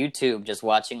on YouTube just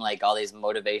watching like all these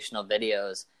motivational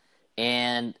videos.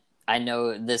 And I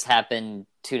know this happened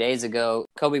 2 days ago.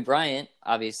 Kobe Bryant,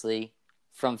 obviously,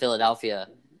 from Philadelphia.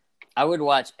 I would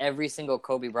watch every single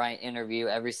Kobe Bryant interview,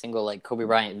 every single like Kobe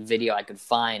Bryant video I could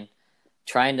find,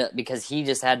 because he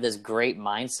just had this great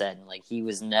mindset, and like he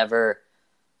was never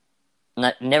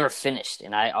finished.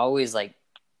 And I always like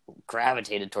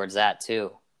gravitated towards that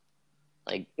too.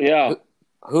 Like, yeah.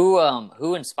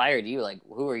 Who inspired you? Like,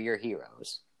 who are your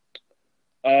heroes?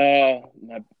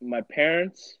 My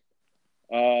parents,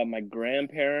 my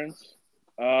grandparents,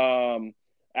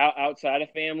 outside of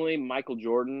family, Michael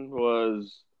Jordan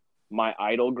was my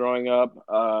idol growing up.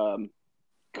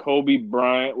 Kobe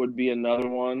Bryant would be another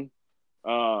one.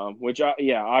 Which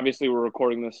obviously we're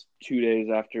recording this 2 days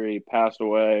after he passed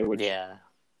away, which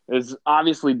is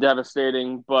obviously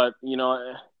devastating. But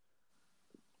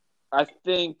I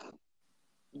think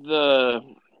the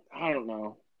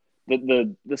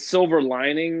silver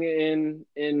lining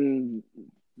in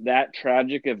that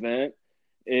tragic event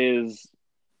is,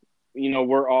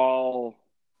 we're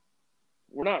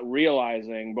not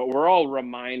realizing, but we're all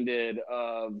reminded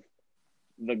of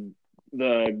the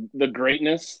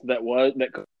greatness that was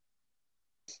that.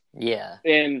 Yeah.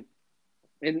 And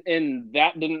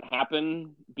that didn't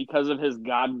happen because of his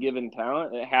God-given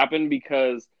talent. It happened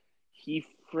because he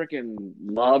freaking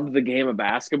loved the game of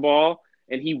basketball,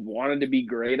 and he wanted to be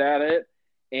great at it,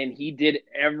 and he did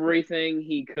everything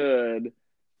he could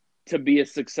to be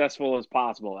as successful as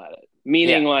possible at it.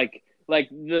 Meaning, like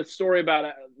the story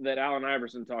about that Allen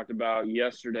Iverson talked about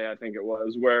yesterday, I think it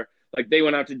was, where like they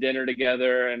went out to dinner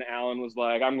together, and Allen was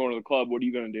like, "I'm going to the club. What are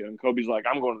you going to do?" And Kobe's like,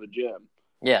 "I'm going to the gym."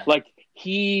 Yeah. Like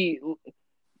he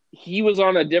was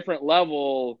on a different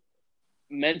level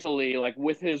mentally, like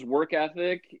with his work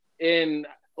ethic, and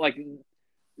like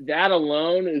that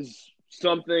alone is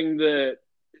something that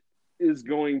is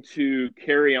going to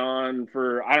carry on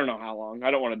for I don't know how long.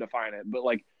 I don't want to define it, but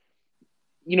like,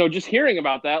 just hearing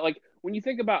about that, like when you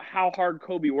think about how hard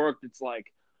Kobe worked, it's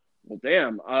like, well,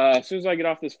 damn. As soon as I get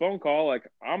off this phone call, like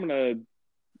I'm gonna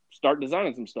start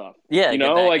designing some stuff. Yeah, get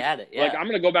back Like at it. like Yeah. I'm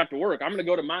gonna go back to work. I'm gonna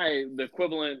go to the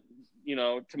equivalent,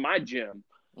 to my gym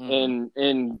Mm-hmm.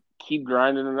 and keep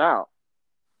grinding it out.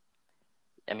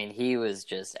 I mean, he was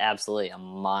just absolutely a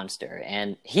monster,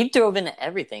 and he drove into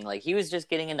everything. Like he was just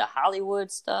getting into Hollywood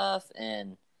stuff,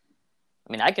 and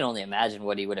I mean, I can only imagine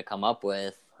what he would have come up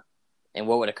with, and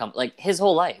what would have come like his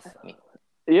whole life. I mean,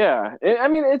 Yeah, I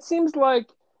mean, it seems like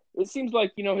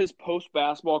his post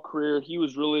basketball career,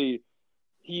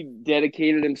 he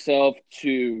dedicated himself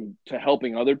to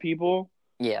helping other people,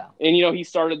 yeah, and he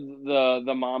started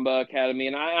the Mamba Academy,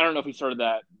 and I don't know if he started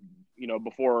that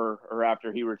before or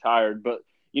after he retired, but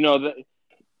that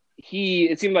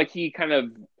it seemed like he kind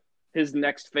of his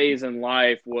next phase in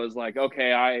life was like,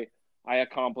 okay, I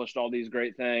accomplished all these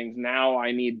great things. Now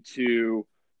I need to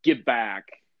give back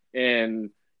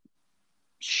and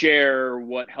share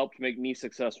what helped make me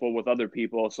successful with other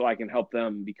people so I can help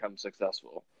them become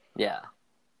successful. yeah.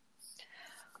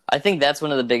 I think that's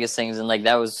one of the biggest things, and like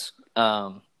that was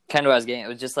kind of what I was getting. It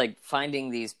was just like finding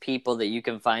these people that you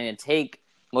can find and take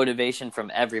motivation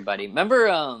from everybody. Remember,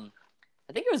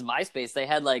 I think it was MySpace. They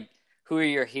had like "Who are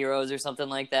your heroes" or something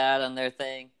like that on their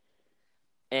thing,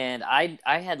 and I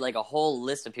had like a whole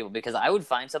list of people because I would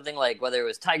find something like whether it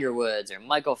was Tiger Woods or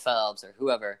Michael Phelps or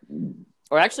whoever,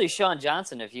 or actually Sean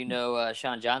Johnson. If you know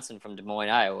Sean Johnson from Des Moines,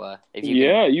 Iowa, if you can,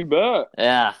 Yeah, you bet.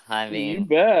 yeah. I You mean,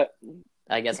 bet.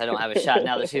 I guess I don't have a shot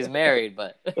now that she's married,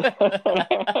 but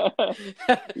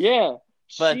Yeah.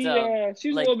 but She was a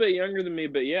like little bit younger than me,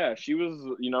 but yeah, she was,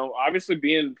 obviously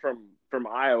being from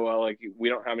Iowa, like we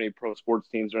don't have any pro sports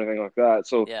teams or anything like that.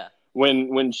 So yeah,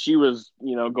 when she was,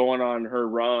 going on her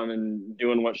run and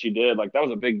doing what she did, like that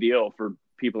was a big deal for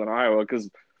people in Iowa because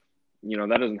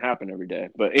that doesn't happen every day.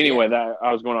 But yeah. anyway, that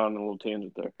I was going on a little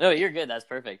tangent No, you're good. That's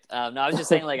perfect. No, I was just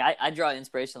saying like I draw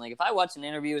inspiration. Like if I watch an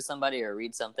interview with somebody or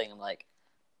read something, I'm like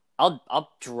I'll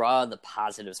draw the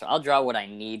positives. I'll draw what I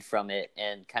need from it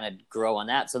and kind of grow on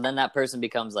that. So then that person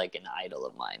becomes like an idol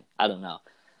of mine. I don't know.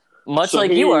 Much So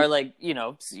like you who? are, like,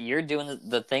 you're doing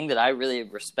the thing that I really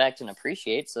respect and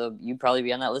appreciate. So you'd probably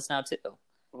be on that list now too.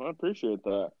 Well, I appreciate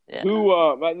that. Yeah.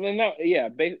 Who? But then that, yeah.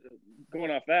 Going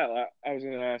off that, I was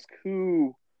going to ask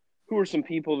who are some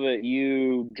people that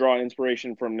you draw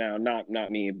inspiration from now? Not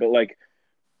me, but like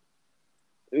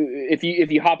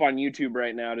if you hop on YouTube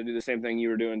right now to do the same thing you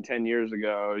were doing 10 years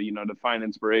ago, to find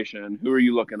inspiration, who are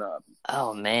you looking up?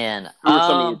 Oh man. Who are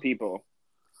some of your people?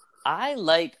 I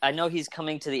know he's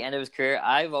coming to the end of his career.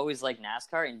 I've always liked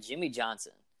NASCAR, and Jimmy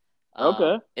Johnson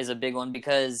Okay. is a big one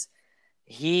because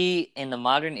he, in the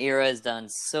modern era, has done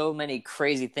so many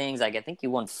crazy things. Like, I think he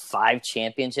won 5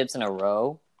 championships in a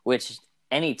row, which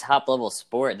any top level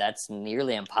sport, that's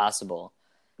nearly impossible.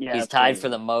 Yeah, He's it's tied crazy. for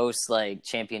the most like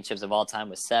championships of all time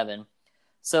with 7.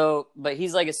 So, but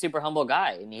he's like a super humble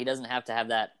guy, and he doesn't have to have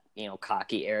that,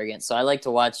 cocky arrogance. So I like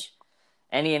to watch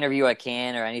any interview I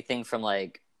can or anything from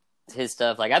like his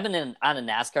stuff. Like I've been on a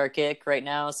NASCAR kick right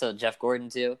now, so Jeff Gordon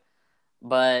too.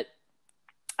 But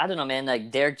I don't know, man.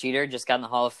 Like Derek Jeter just got in the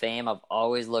Hall of Fame. I've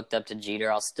always looked up to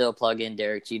Jeter. I'll still plug in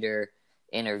Derek Jeter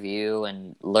interview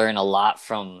and learn a lot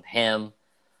from him.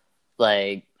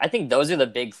 Like I think those are the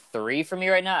big 3 for me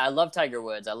right now. I love Tiger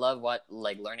Woods. I love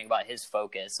learning about his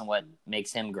focus and what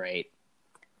makes him great.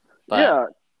 But Yeah,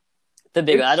 I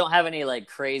it's don't have any like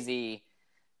crazy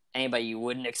anybody you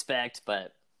wouldn't expect,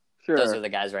 but those are sure. the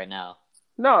guys right now.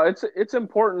 No, it's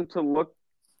important to look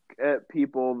at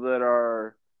people that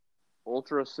are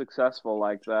ultra successful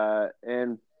like that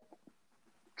and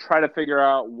try to figure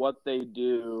out what they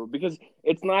do because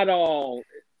it's not all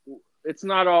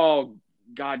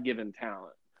God-given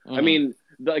talent. I Mm-hmm. mean,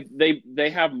 like they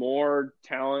have more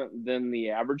talent than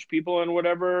the average people in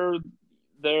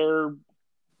they're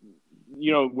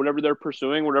whatever they're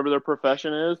pursuing, whatever their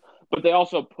profession is, but they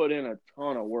also put in a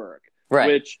ton of work, Right.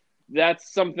 which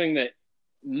that's something that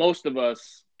most of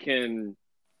us can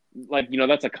like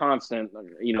that's a constant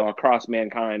across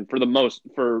mankind for the most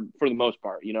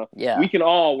part. Yeah. We can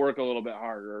all work a little bit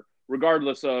harder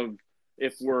regardless of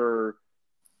if we're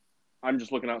I'm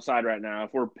just looking outside right now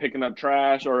if we're picking up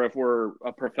trash or if we're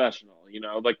a professional.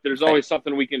 Like there's Right. always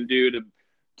something we can do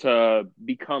to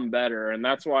become better. And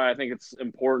that's why I think it's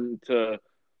important to,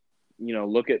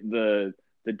 look at the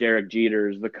Derek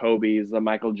Jeters, the Kobe's, the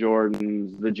Michael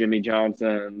Jordans, the Jimmy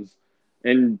Johnsons,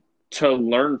 and to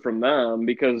learn from them,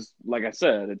 because like I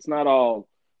said, it's not all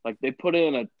like they put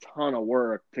in a ton of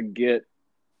work to get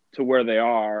to where they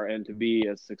are and to be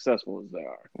as successful as they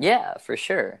are. Yeah, for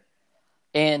sure.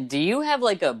 And do you have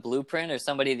like a blueprint or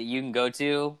somebody that you can go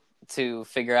to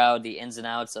figure out the ins and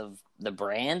outs of the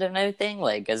brand and everything?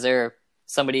 Like, is there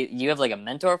somebody, you have like a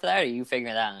mentor for that, or are you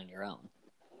figuring that out on your own?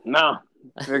 No,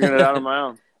 figuring it out on my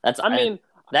own.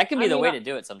 That can be the way to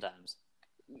do it sometimes.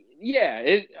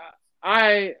 Yeah,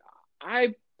 I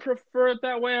prefer it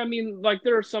that way. I mean, like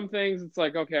there are some things it's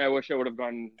like, okay, I wish I would have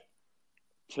gone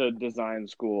to design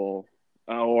school,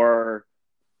 or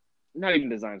not even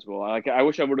design school. Like I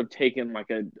wish I would have taken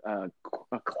like a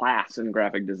class in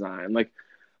graphic design. Like,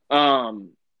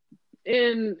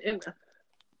 in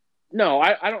no,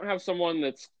 I don't have someone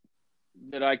that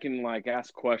I can like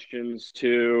ask questions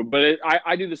to, but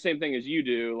I do the same thing as you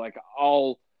do. Like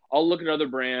I'll look at other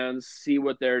brands, see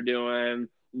what they're doing,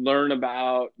 learn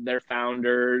about their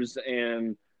founders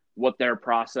and what their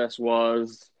process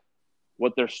was,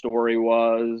 what their story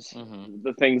was,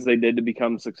 the things they did to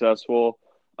become successful.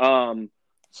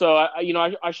 So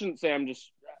I shouldn't say I'm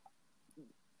just.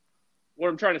 What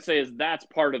I'm trying to say is that's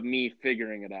part of me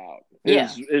figuring it out.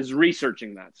 Is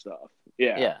researching that stuff.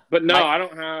 Yeah. But no, I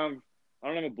don't have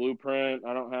a blueprint.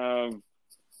 I don't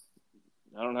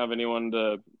have anyone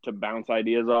to bounce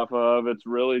ideas off of. It's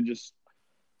really just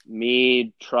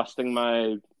me trusting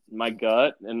my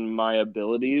gut and my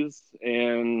abilities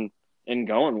and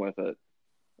going with it.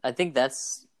 I think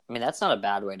that's not a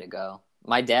bad way to go.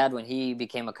 My dad, when he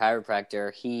became a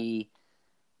chiropractor, he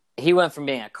went from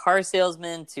being a car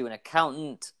salesman to an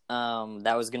accountant,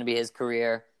 that was going to be his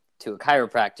career, to a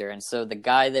chiropractor. And so the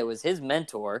guy that was his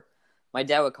mentor, my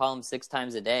dad would call him 6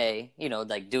 times a day,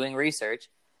 like doing research.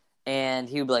 And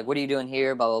he would be like, what are you doing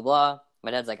here? Blah, blah, blah. My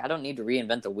dad's like, I don't need to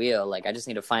reinvent the wheel. Like, I just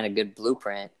need to find a good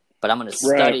blueprint. But I'm going to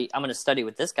study. Right. I'm going to study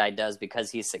what this guy does because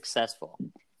he's successful.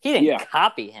 He didn't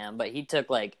copy him, but he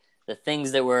took like the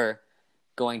things that were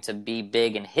going to be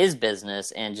big in his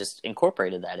business and just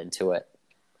incorporated that into it.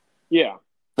 Yeah.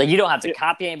 Like, you don't have to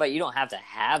copy anybody. You don't have to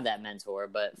have that mentor,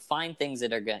 but find things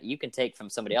that you can take from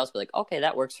somebody else. Be like, okay,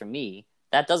 that works for me.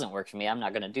 That doesn't work for me. I'm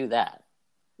not going to do that.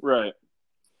 Right.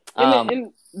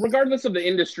 And regardless of the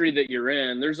industry that you're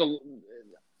in, there's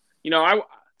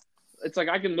it's like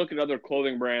I can look at other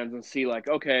clothing brands and see like,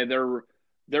 okay,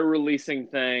 they're releasing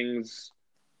things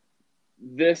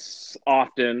this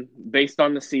often based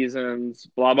on the seasons,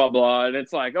 blah, blah, blah. And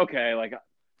it's like, okay, like,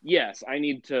 yes, I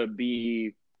need to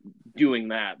be doing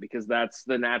that because that's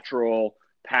the natural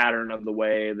pattern of the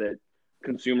way that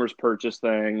consumers purchase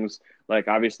things. Like,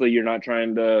 obviously you're not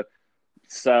trying to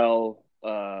sell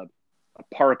a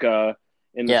parka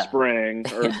in the spring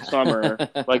or the summer.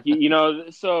 Like,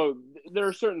 so there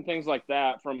are certain things like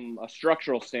that from a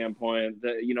structural standpoint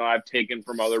that, I've taken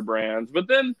from other brands, but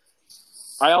then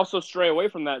I also stray away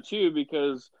from that too,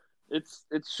 because it's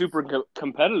super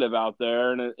competitive out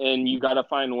there, and you got to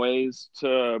find ways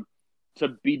to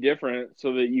be different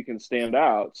so that you can stand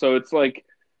out. So it's like,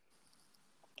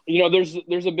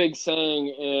 there's a big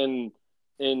saying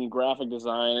in graphic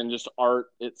design and just art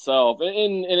itself,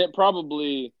 and it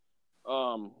probably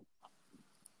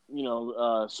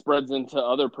spreads into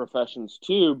other professions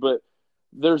too. But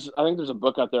I think there's a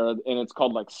book out there, and it's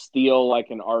called like Steal Like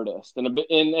an Artist, and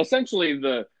essentially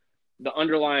the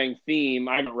underlying theme.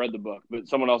 I haven't read the book, but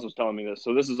someone else was telling me this,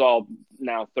 so this is all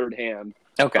now third hand.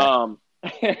 Okay.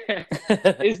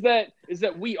 is that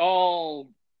we all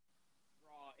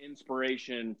draw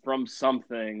inspiration from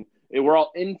something. We're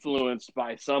all influenced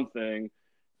by something,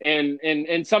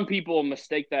 and some people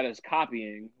mistake that as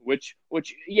copying, which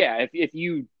if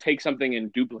you take something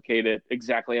and duplicate it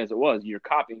exactly as it was, you're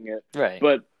copying it. Right.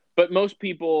 But most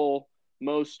people,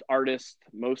 most artists,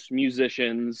 most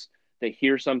musicians, they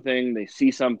hear something, they see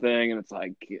something, and it's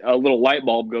like a little light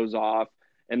bulb goes off,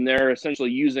 and they're essentially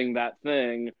using that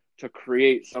thing to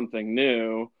create something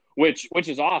new, which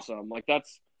is awesome. Like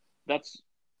that's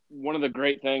one of the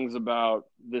great things about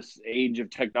this age of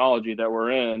technology that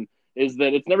we're in, is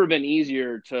that it's never been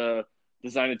easier to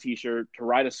design a t-shirt, to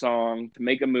write a song, to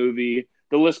make a movie.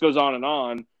 The list goes on and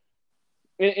on.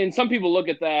 And some people look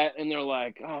at that and they're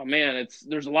like, oh man,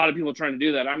 there's a lot of people trying to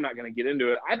do that. I'm not going to get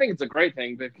into it. I think it's a great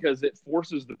thing because it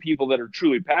forces the people that are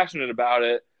truly passionate about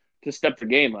it to step their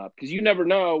game up, because you never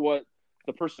know what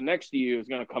the person next to you is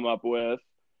going to come up with.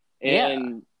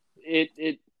 And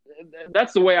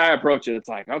that's the way I approach it. It's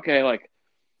like, okay, like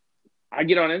I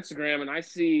get on Instagram and I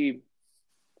see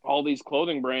all these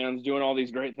clothing brands doing all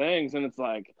these great things, and it's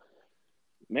like,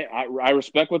 man, I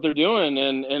respect what they're doing,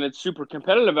 and it's super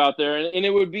competitive out there, and it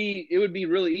would be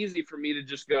really easy for me to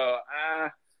just go,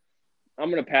 I'm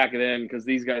gonna pack it in because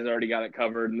these guys already got it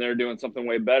covered and they're doing something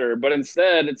way better. But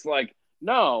instead, it's like,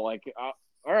 no, like,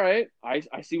 all right,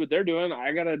 I see what they're doing.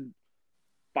 I gotta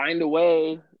find a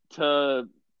way to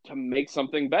make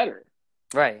something better.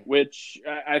 Right. Which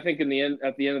I think at the end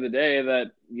of the day,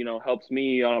 that helps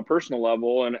me on a personal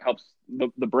level, and it helps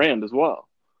the brand as well.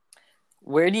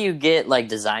 Where do you get like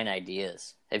design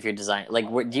ideas? If you're designing,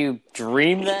 like, do you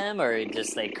dream them or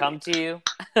just they come to you?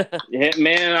 Yeah,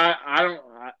 man, I don't.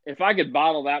 If I could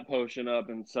bottle that potion up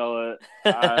and sell it,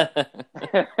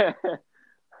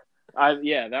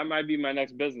 yeah, that might be my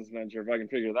next business venture if I can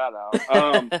figure that out.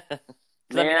 Because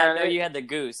I mean, I know you had the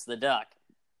goose, the duck.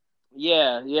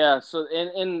 Yeah. So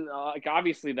and like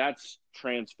obviously that's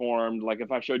transformed. Like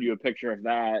if I showed you a picture of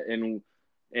that and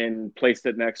placed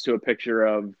it next to a picture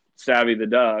of Savvy the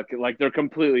duck, like they're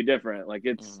completely different. Like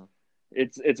it's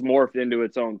morphed into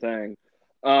its own thing.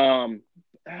 Um,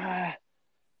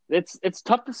 it's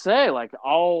tough to say. Like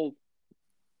I'll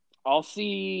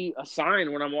see a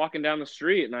sign when I'm walking down the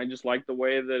street, and I just like the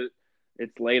way that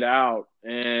it's laid out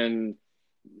and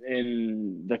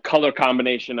the color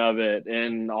combination of it,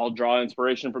 and I'll draw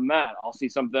inspiration from that. I'll see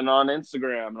something on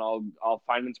Instagram, and I'll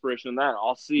find inspiration in that.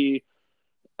 I'll see,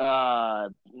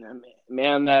 man,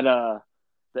 that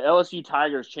the LSU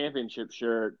Tigers championship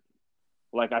shirt.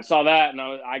 Like I saw that, and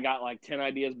I got like 10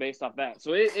 ideas based off that.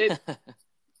 So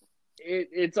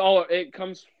it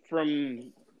comes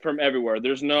from everywhere.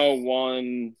 There's no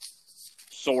one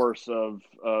source of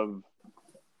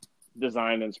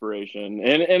design inspiration,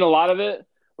 and a lot of it,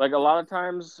 like a lot of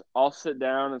times I'll sit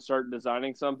down and start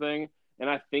designing something, and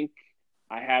I think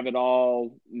I have it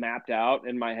all mapped out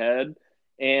in my head,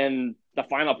 and the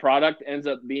final product ends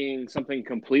up being something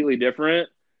completely different.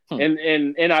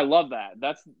 And I love that.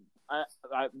 That's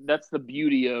the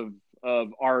beauty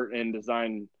of art and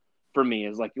design for me,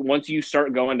 is like once you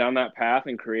start going down that path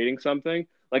and creating something,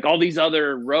 like all these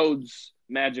other roads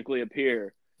magically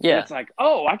appear. Yeah. And it's like,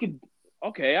 oh, I could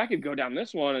go down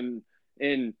this one,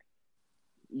 and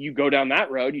you go down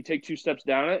that road, you take 2 steps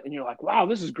down it, and you're like, wow,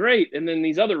 this is great. And then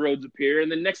these other roads appear,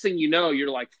 and then next thing you know, you're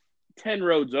like 10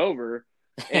 roads over,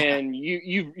 and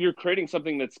you're creating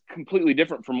something that's completely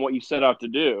different from what you set out to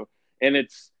do. And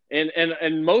it's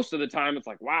and most of the time it's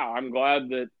like, wow, I'm glad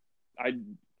that I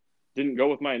didn't go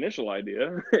with my initial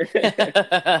idea.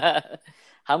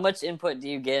 How much input do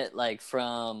you get like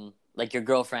from like your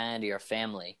girlfriend or your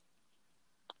family?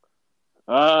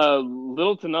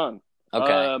 Little to none.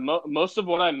 Okay. Most of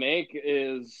what I make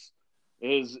is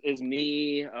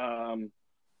me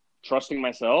trusting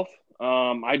myself.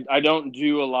 I don't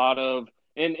do a lot of,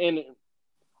 and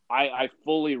I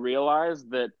fully realize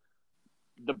that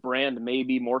the brand may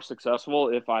be more successful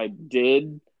if I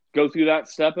did go through that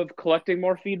step of collecting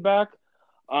more feedback.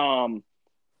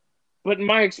 But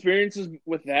my experiences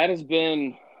with that has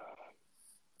been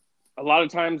a lot of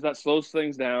times that slows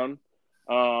things down.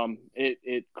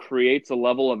 It creates a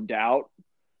level of doubt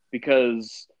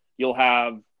because you'll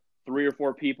have 3 or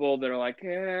 4 people that are like,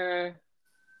 and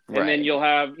then you'll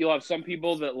have some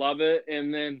people that love it,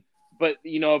 and then, but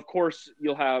of course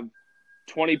you'll have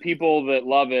 20 people that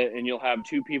love it, and you'll have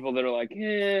 2 people that are like,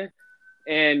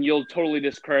 and you'll totally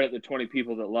discredit the 20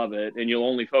 people that love it, and you'll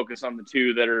only focus on the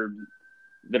 2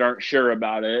 that aren't sure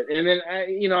about it. And then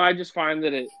I just find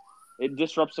that it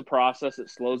disrupts the process, it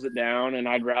slows it down, and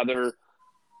I'd rather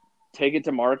take it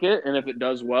to market, and if it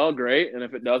does well, great, and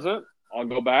if it doesn't, I'll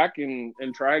go back and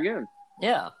try again.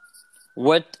 Yeah.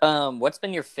 What's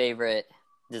been your favorite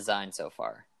design so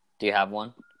far? Do you have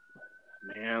one?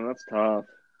 Man, that's tough.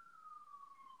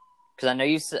 Because I know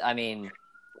I mean,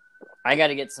 I got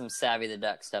to get some Savvy the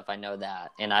Duck stuff. I know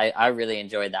that, and I really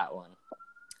enjoyed that one.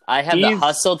 I have the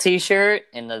Hustle T-shirt,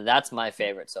 and that's my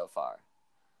favorite so far.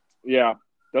 Yeah,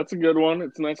 that's a good one.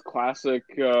 It's a nice classic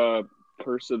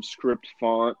cursive script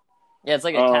font. Yeah, it's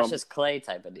like a Cassius Clay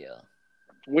type of deal.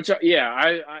 Which,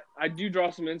 I do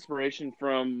draw some inspiration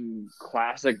from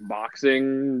classic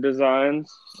boxing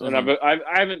designs, and I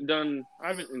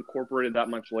haven't incorporated that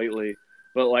much lately,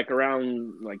 but like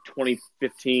around like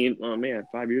 2015, oh man,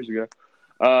 5 years ago,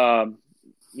 I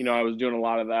was doing a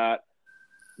lot of that.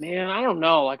 Man, I don't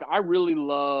know, like I really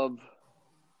love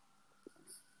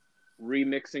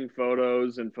remixing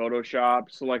photos in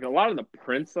Photoshop. So like a lot of the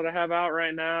prints that I have out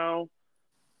right now,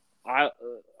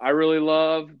 I really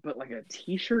love, but like a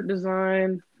T-shirt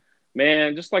design,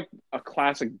 man, just like a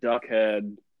classic duck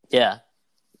head, yeah,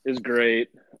 is great.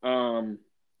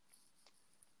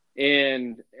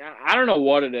 And I don't know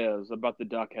what it is about the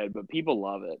duck head, but people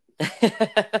love it.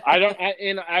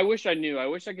 And I wish I knew. I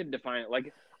wish I could define it.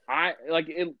 Like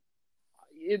it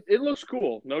looks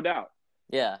cool, no doubt.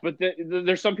 Yeah. But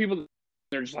there's some people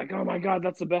they're just like, oh my god,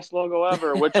 that's the best logo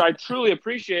ever, which I truly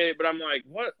appreciate. But I'm like,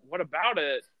 what about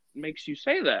it makes you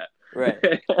say that? Right.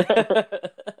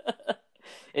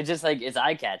 It's just like it's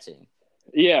eye catching.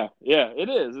 Yeah, it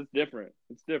is. It's different.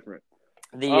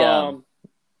 The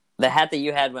hat that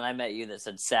you had when I met you that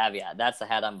said Saviat, that's the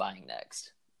hat I'm buying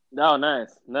next. Oh,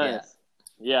 nice.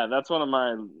 Yeah, that's one of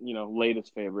my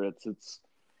latest favorites.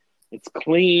 It's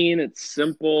clean, it's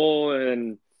simple,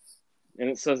 and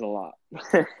it says a lot.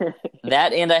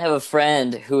 That, and I have a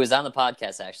friend who is on the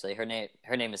podcast actually. Her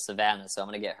name is Savannah, so I'm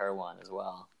gonna get her one as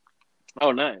well.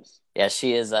 Oh, nice. Yeah,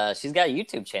 she is. She's got a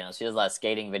YouTube channel. She does a lot of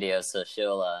skating videos, so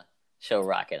she'll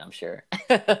rock it, I'm sure.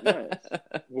 Nice.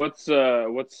 What's her?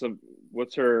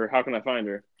 How can I find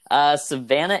her?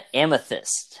 Savannah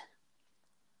Amethyst.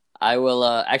 I will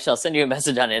actually I'll send you a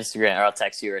message on Instagram or I'll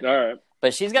text you. All right.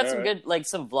 But she's got some good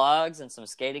some vlogs and some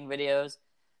skating videos.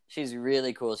 She's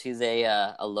really cool. She's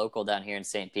a local down here in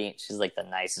St. Pete. She's like the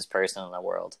nicest person in the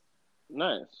world.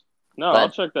 Nice. No, I'll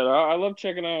check that out. I love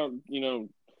checking out,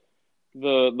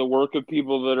 the work of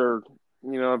people that are,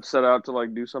 have set out to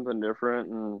like do something different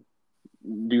and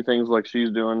do things like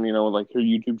she's doing, like her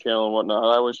YouTube channel and whatnot.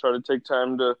 I always try to take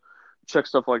time to check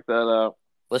stuff like that out.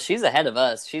 Well, she's ahead of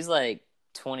us. She's like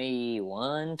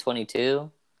 21,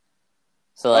 22.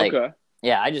 So like, okay.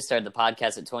 Yeah, I just started the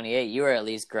podcast at 28. You were at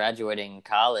least graduating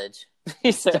college.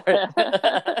 She's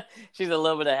a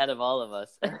little bit ahead of all of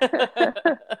us.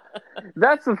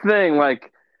 That's the thing.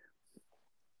 Like,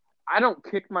 I don't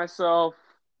kick myself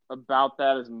about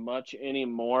that as much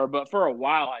anymore, but for a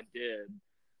while I did.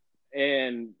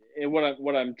 And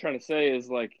what I'm trying to say is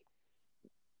like,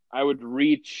 I would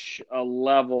reach a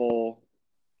level.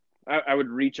 I would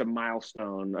reach a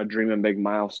milestone, a Drmn Bg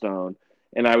milestone,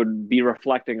 and I would be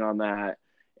reflecting on that,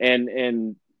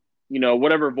 and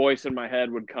whatever voice in my head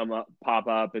would pop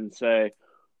up and say,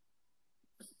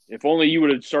 if only you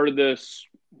would have started this,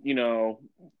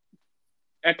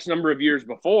 X number of years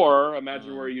before,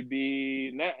 imagine where you'd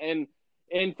be now.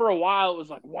 And for a while it was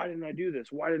like, why didn't I do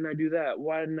this? Why didn't I do that?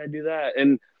 Why didn't I do that?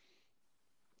 And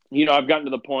I've gotten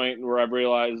to the point where I've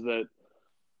realized that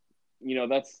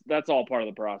that's all part of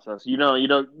the process. You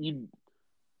don't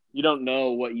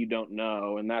know what you don't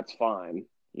know, and that's fine.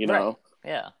 Right.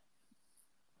 Yeah.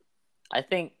 I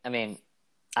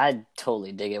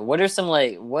totally dig it. What are some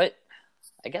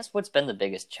what's been the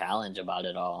biggest challenge about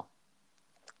it all?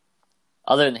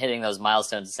 Other than hitting those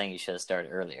milestones and saying you should have started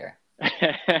earlier.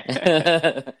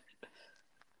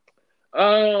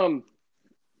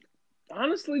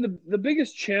 Honestly, the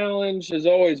biggest challenge has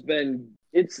always been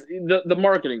it's the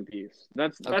marketing piece.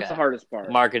 That's the hardest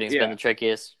part. Marketing's been the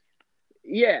trickiest.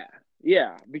 Yeah,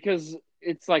 because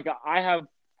it's like I have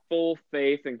full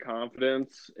faith and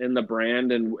confidence in the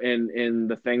brand and in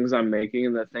the things I'm making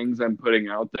and the things I'm putting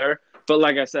out there. But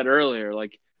like I said earlier,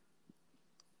 like,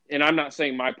 and I'm not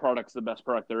saying my product's the best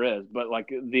product there is, but like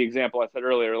the example I said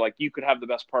earlier, like you could have the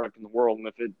best product in the world, and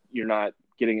if you're not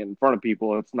getting it in front of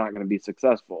people, it's not going to be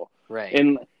successful. Right.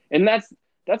 And that's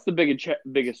the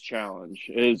biggest challenge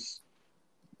is,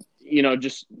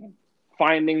 just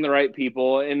finding the right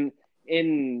people, and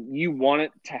you want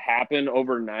it to happen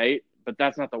overnight, but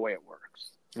that's not the way it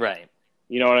works. Right.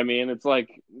 You know what I mean? It's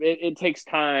like it takes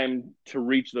time to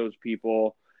reach those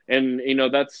people, and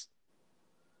that's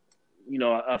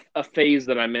a phase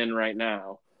that I'm in right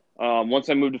now. Once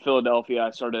I moved to Philadelphia,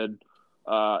 I started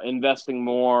investing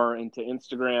more into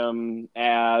Instagram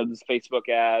ads, Facebook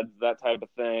ads, that type of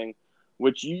thing,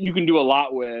 which you can do a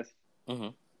lot with. Mm-hmm.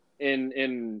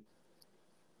 And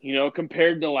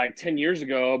compared to like 10 years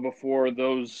ago, before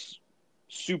those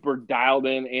super dialed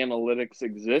in analytics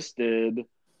existed,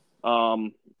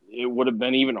 it would have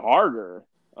been even harder.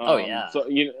 Oh yeah. So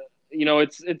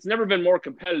it's never been more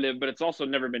competitive, but it's also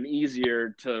never been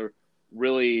easier to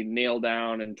really nail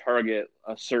down and target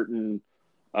a certain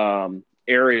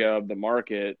area of the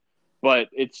market. But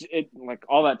it like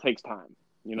all that takes time,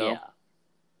 Yeah,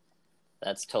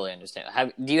 that's totally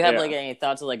understandable. Do you have like any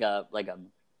thoughts of like a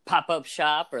pop-up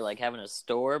shop or like having a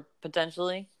store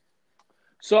potentially?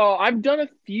 So I've done a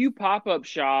few pop-up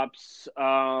shops.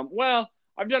 I've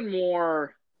done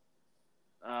more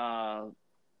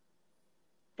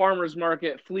farmers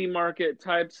market, flea market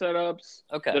type setups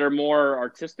that are more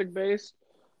artistic based.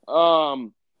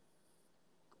 And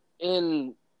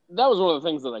that was one of the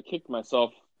things that I kicked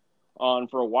myself on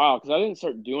for a while, because I didn't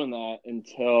start doing that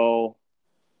until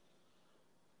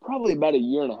probably about a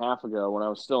year and a half ago when I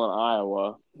was still in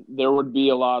Iowa, there would be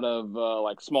a lot of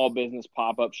like small business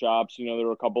pop-up shops. You know, there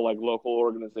were a couple like local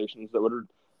organizations that would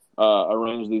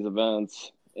arrange these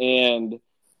events, and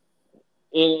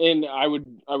I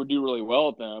would do really well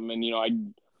at them,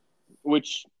 and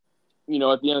which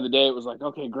at the end of the day it was like,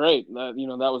 okay, great, that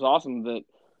that was awesome that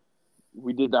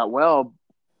we did that well,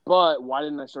 but why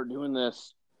didn't I start doing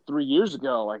this 3 years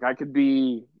ago? Like I could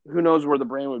be, who knows where the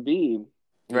brand would be,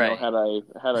 Right. had I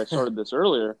started this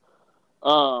earlier.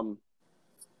 So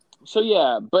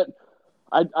yeah, but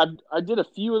I did a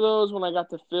few of those when I got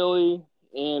to Philly,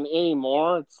 and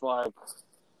anymore it's like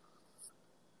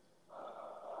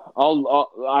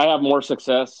I have more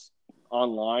success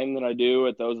online than I do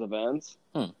at those events.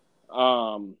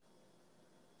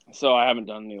 So I haven't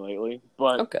done any lately,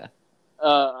 but Okay.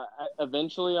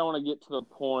 Eventually I want to get to the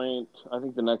point. I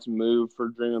think the next move for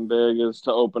Drmn Big is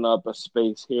to open up a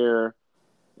space here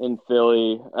in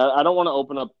Philly. I don't want to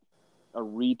open up a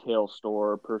retail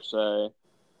store per se,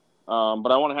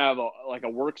 but I want to have a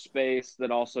workspace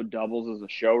that also doubles as a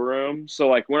showroom. So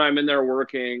like when I'm in there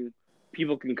working,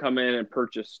 people can come in and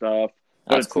purchase stuff,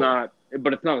 but That's it's cool. not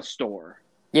a store.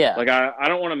 Yeah. Like I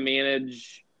don't want to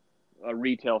manage a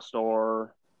retail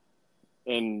store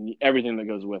and everything that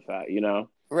goes with that,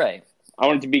 Right. I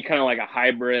want it to be kind of like a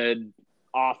hybrid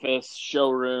office,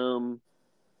 showroom,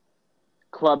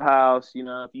 clubhouse,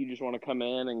 if you just want to come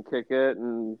in and kick it,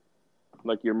 and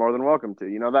like you're more than welcome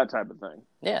to, that type of thing.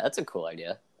 Yeah, that's a cool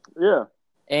idea. Yeah.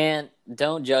 And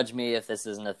don't judge me if this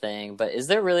isn't a thing, but is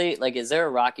there a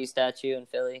Rocky statue in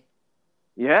Philly?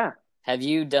 Yeah. Have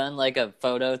you done like a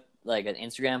photo, like an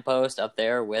Instagram post up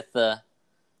there with the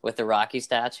Rocky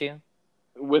statue?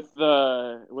 With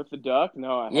the duck?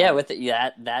 No, I Yeah,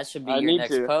 haven't. that should be I your need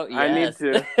next to. post. I need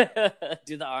to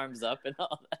do the arms up and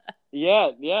all that.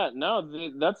 Yeah, no,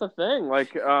 that's a thing.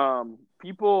 Like,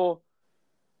 people,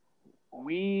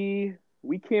 we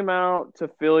came out to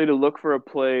Philly to look for a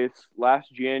place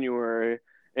last January,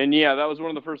 and yeah, that was one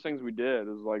of the first things we did.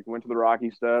 Is like went to the Rocky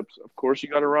Steps. Of course, you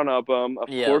got to run up them. Of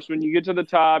course, when you get to the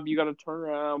top, you got to turn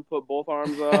around, put both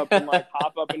arms up, and like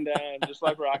hop up and down, just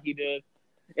like Rocky did.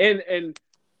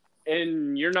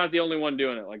 And you're not the only one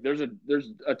doing it. Like there's a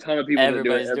ton of people that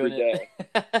do it every day.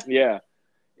 Yeah.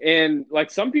 And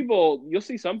like some people, you'll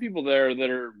see some people there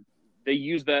that they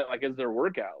use that like as their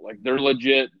workout. Like they're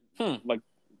legit like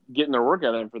getting their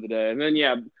workout in for the day. And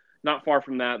then not far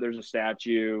from that there's a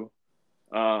statue.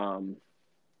 So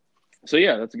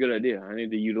yeah, that's a good idea. I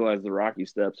need to utilize the Rocky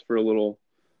Steps for a little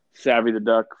Savvy the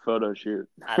Duck photo shoot.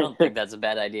 I don't think that's a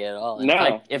bad idea at all.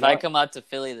 And if I come out to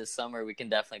Philly this summer, we can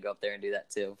definitely go up there and do that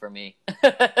too. For me,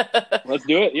 let's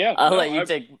do it. Yeah, I'll let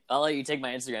you take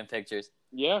my Instagram pictures.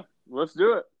 Yeah, let's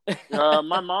do it.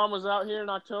 My mom was out here in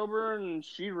October, and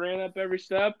she ran up every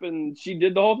step, and she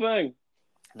did the whole thing.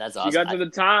 That's awesome. She got to the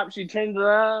top, she turned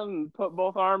around and put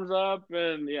both arms up,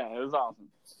 and yeah, it was awesome.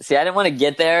 See, I didn't want to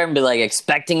get there and be like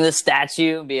expecting the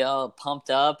statue and be all pumped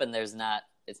up, and there's not.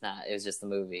 It's not. It was just the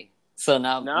movie. So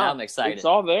now I'm excited. It's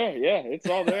all there. Yeah, it's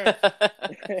all there.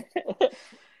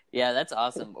 Yeah, that's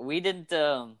awesome. We didn't.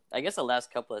 I guess the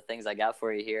last couple of things I got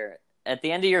for you here. At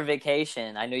the end of your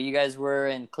vacation, I know you guys were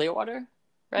in Clearwater,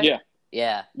 right? Yeah.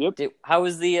 Yeah. Yep. How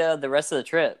was the rest of the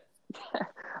trip?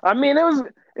 I mean,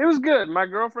 it was good. My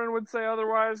girlfriend would say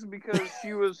otherwise because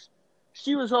she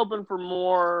was hoping for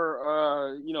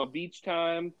more, beach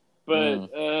time.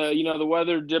 But, the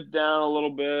weather dipped down a little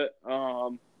bit.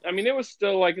 I mean, it was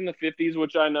still like in the 50s,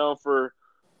 which I know for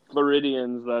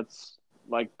Floridians, that's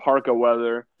like parka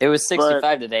weather. It was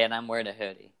 65 today, and I'm wearing a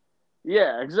hoodie.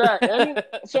 Yeah, exactly. I mean,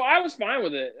 so I was fine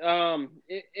with it.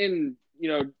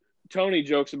 Tony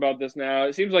jokes about this now.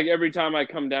 It seems like every time I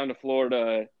come down to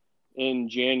Florida in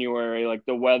January, like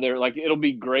the weather, like it'll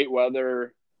be great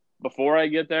weather before I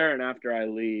get there and after I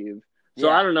leave. So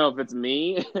I don't know if it's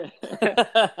me,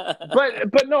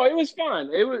 but no, it was fun.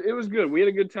 It was good. We had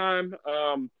a good time.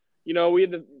 We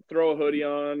had to throw a hoodie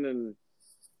on, and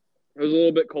it was a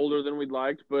little bit colder than we'd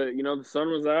liked, but the sun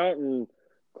was out and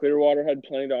Clearwater had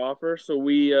plenty to offer. So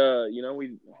we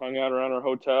hung out around our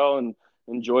hotel and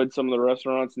enjoyed some of the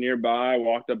restaurants nearby.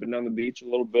 Walked up and down the beach a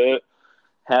little bit,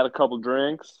 had a couple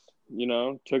drinks.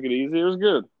 Took it easy. It was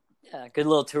good. Yeah, good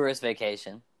little tourist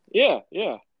vacation. Yeah.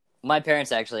 My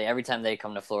parents actually, every time they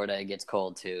come to Florida, it gets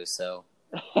cold too. So,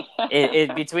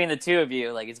 it between the two of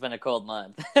you, like it's been a cold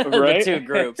month. Right? The two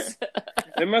groups.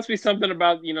 There must be something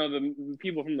about the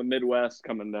people from the Midwest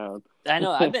coming down. I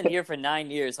know. I've been here for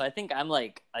 9 years, so I think I'm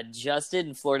like adjusted,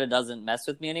 and Florida doesn't mess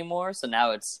with me anymore. So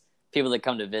now it's people that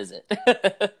come to visit.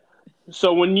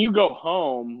 So when you go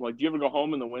home, like, do you ever go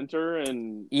home in the winter?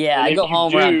 Yeah, I go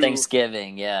home around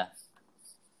Thanksgiving. Yeah.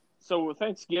 So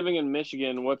Thanksgiving in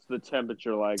Michigan, what's the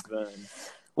temperature like then?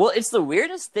 Well, it's the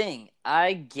weirdest thing.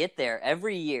 I get there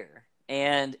every year,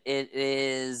 and it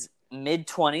is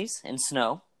mid-20s in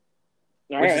snow,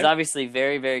 All which is right. obviously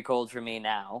very, very cold for me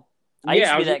now. I used Yeah,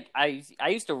 to I be was. that. I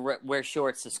used to wear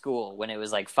shorts to school when it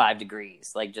was like 5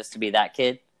 degrees, like just to be that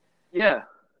kid. Yeah.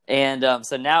 And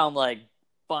so now I'm like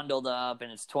bundled up,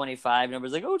 and it's 25, and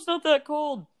everybody's like, "Oh, it's not that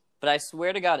cold." But I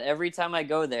swear to God, every time I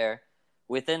go there,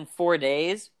 within 4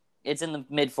 days, it's in the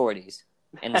mid 40s,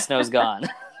 and the snow's gone.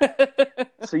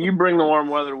 So you bring the warm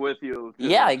weather with you to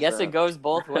Yeah, an I guess it extent. goes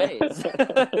both ways.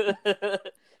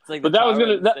 It's like the But that was power of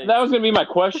gonna the that states. was gonna be my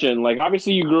question. Like,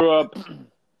 obviously, you grew up,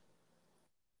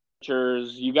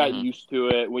 you got Hmm. used to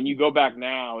it. When you go back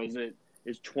now, is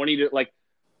 20 to like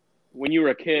when you were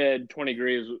a kid, 20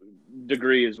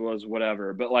 degrees was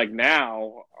whatever. But like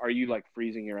now, are you like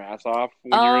freezing your ass off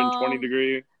when you're in 20 Um,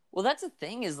 degree? well, that's the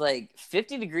thing is like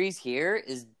 50 degrees here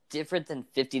is different than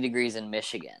 50 degrees in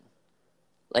Michigan.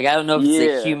 Like, I don't know if it's the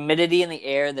Yeah, humidity in the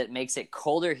air that makes it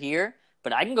colder here,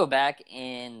 but I can go back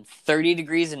in 30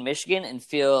 degrees in Michigan and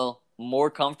feel more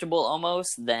comfortable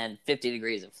almost than 50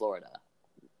 degrees in Florida.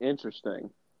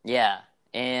 interesting. Yeah.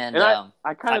 And, And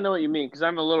I kind I, of know what you mean because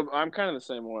I'm kind of the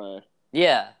same way.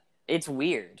 yeah, it's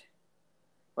weird.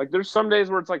 Like there's some days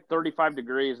where it's like 35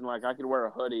 degrees and like I could wear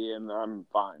a hoodie and I'm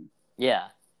fine. Yeah.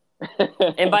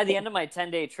 And by the end of my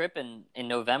 10-day trip in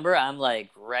November, I'm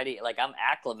like ready, like I'm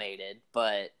acclimated,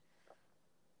 but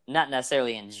not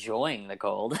necessarily enjoying the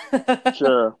cold.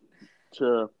 Sure,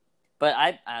 sure. But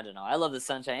I don't know. I love the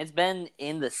sunshine. It's been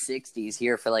in the 60s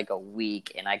here for like a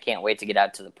week, and I can't wait to get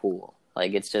out to the pool.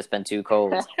 Like, it's just been too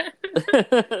cold.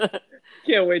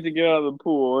 Can't wait to get out of the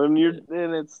pool and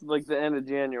it's like the end of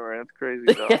January. That's crazy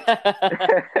though.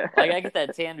 Like, I get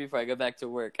that tan before I go back to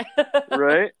work.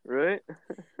 Right, right.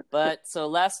 But so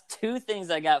last two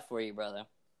things I got for you, brother.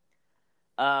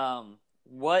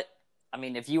 What I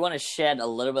mean, if you want to shed a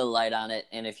little bit of light on it,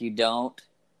 and if you don't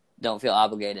feel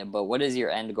obligated. But what is your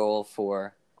end goal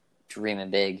for Dreaming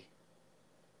Big?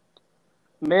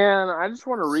 Man, I just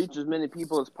want to reach as many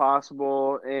people as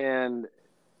possible and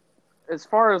as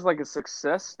far as like a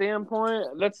success standpoint,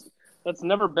 that's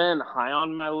never been high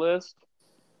on my list.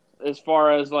 As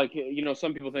far as like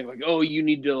some people think like, oh, you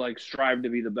need to like strive to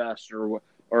be the best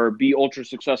or be ultra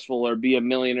successful or be a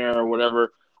millionaire or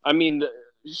whatever. I mean,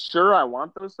 sure, I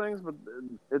want those things, but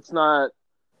it's not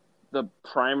the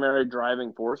primary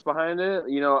driving force behind it.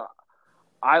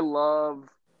 I love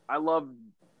I love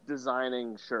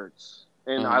designing shirts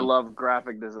and I Mm-hmm. love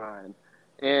graphic design.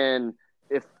 And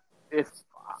if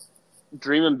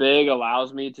Dreaming Big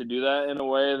allows me to do that in a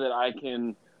way that I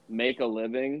can make a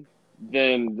living,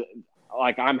 then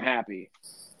like I'm happy.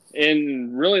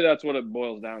 And really that's what it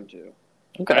boils down to.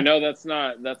 I Okay. know that's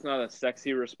not a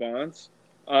sexy response.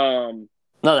 Um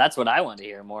No, that's what I want to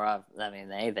hear more of. I mean,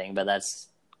 than anything, but that's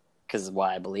because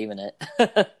why I believe in it.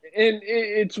 and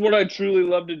it's what I truly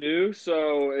love to do,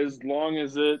 so as long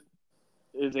as it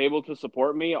is able to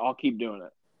support me, I'll keep doing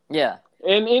it. Yeah.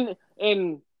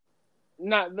 And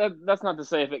not that's not to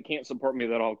say if it can't support me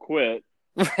that I'll quit.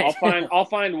 Right. I'll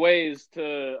find ways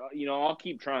to I'll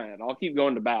keep trying. I'll keep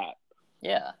going to bat.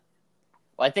 Yeah.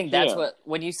 Well, I think So that's yeah. what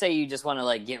when you say you just want to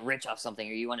like get rich off something,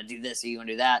 or you want to do this, or you want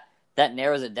to do that. That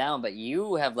narrows it down, but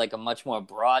you have like a much more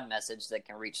broad message that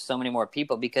can reach so many more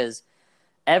people because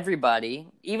everybody,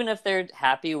 even if they're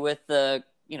happy with the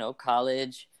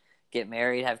college, get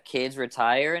married, have kids,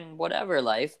 retire, and whatever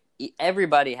life,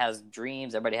 everybody has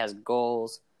dreams, everybody has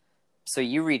goals. So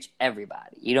you reach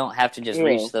everybody. You don't have to just Yeah.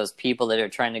 reach those people that are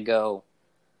trying to go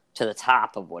to the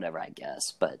top of whatever, I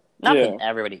guess. But not that Yeah.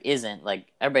 everybody isn't.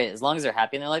 Like everybody, as long as they're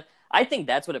happy in their life, I think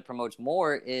that's what it promotes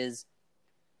more is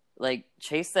like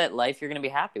chase that life you're going to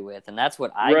be happy with, and that's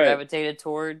what I Right. gravitated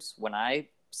towards when I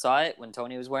saw it when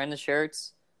Tony was wearing the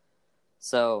shirts.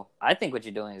 So I think what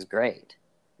you're doing is great.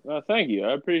 Thank you.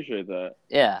 I appreciate that.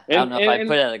 Yeah, I don't And know if I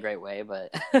put and, it in a great way,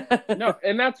 but and no,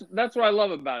 and that's what I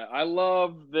love about it. I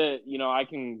love that I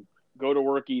can go to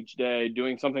work each day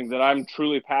doing something that I'm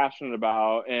truly passionate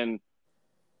about, and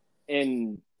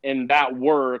that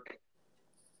work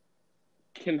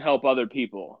can help other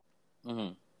people.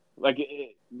 Mhm. Like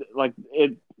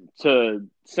it to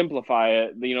simplify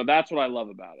it. That's what I love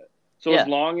about it. So Yeah, as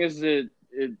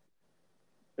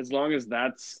long as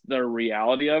that's the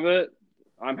reality of it,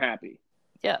 I'm happy.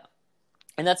 yeah.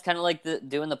 And that's kind of like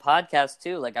doing the podcast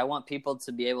too. Like I want people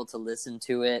to be able to listen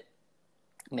to it,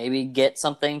 maybe get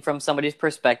something from somebody's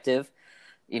perspective.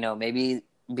 Maybe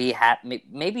be happy.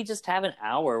 Maybe just have an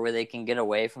hour where they can get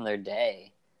away from their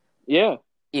day. Yeah.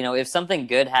 If something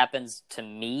good happens to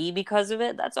me because of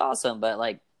it, that's awesome. But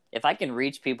like, if I can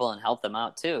reach people and help them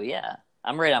out too, yeah,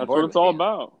 I'm right on That's board what it's with all you.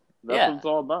 about. That's what Yeah. it's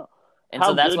all about. And How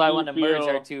so that's good why I do you want to merge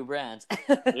our feel? two brands.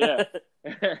 Yeah.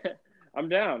 I'm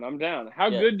down. I'm down. How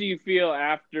Yeah. good do you feel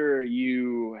after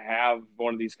you have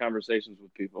one of these conversations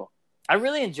with people? I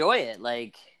really enjoy it.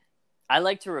 Like, I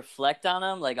like to reflect on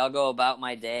them. Like, I'll go about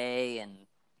my day and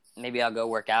maybe I'll go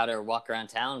work out or walk around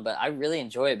town, but I really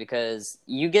enjoy it because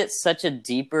you get such a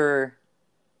deeper,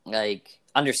 like,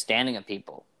 understanding of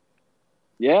people.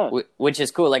 Yeah. Which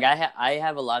is cool. Like, I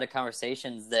have a lot of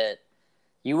conversations that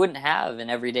you wouldn't have in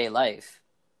everyday life.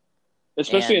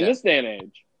 Especially And in this day and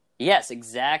age. yes,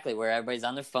 exactly. Where everybody's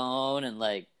on their phone and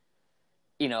like,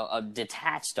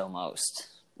 detached almost.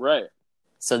 Right.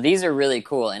 So these are really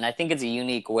cool. And I think it's a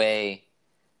unique way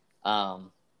to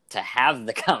have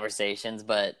the conversations.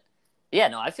 But yeah,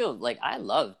 no, I feel like I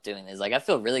love doing this. Like, I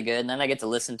feel really good. And then I get to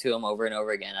listen to them over and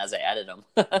over again as I edit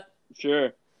them.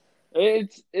 Sure.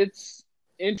 It's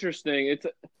interesting. It's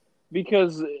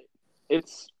because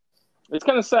it's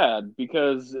kind of sad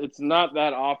because it's not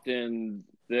that often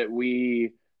that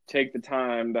we take the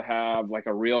time to have like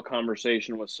a real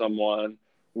conversation with someone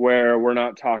where we're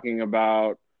not talking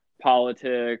about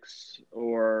politics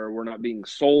or we're not being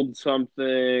sold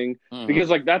something Mm-hmm. because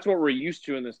like that's what we're used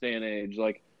to in this day and age.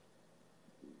 Like,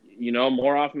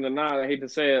 more often than not, I hate to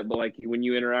say it, but like when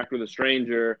you interact with a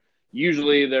stranger,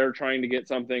 usually they're trying to get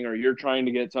something or you're trying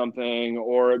to get something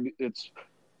or it's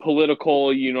political,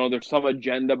 there's some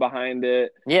agenda behind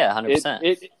it. Yeah, It 100%.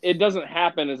 it it doesn't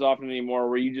happen as often anymore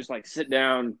where you just like sit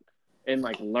down and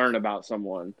like learn about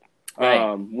someone.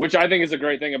 Right. Which I think is a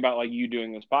great thing about like you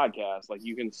doing this podcast. Like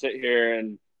you can sit here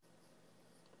and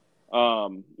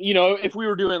if we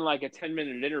were doing like a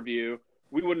 10-minute interview,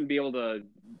 we wouldn't be able to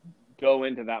go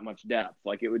into that much depth.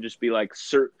 Like it would just be like,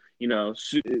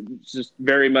 it's just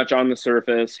very much on the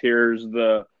surface. Here's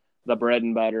the bread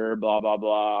and butter, blah blah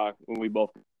blah. When we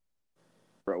both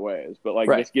different ways, but like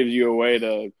Right. this gives you a way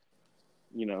to,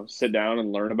 sit down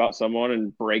and learn about someone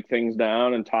and break things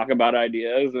down and talk about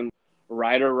ideas and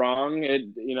right or wrong.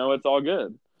 It's all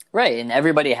good. Right. And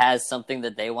everybody has something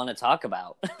that they want to talk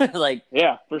about. Like,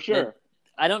 Yeah, for that, sure.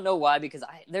 I don't know why, because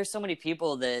there's so many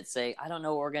people that say, I don't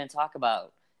know what we're going to talk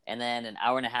about. And then an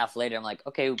hour and a half later, I'm like,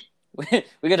 okay,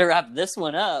 we got to wrap this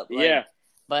one up. Like, Yeah.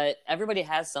 but everybody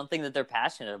has something that they're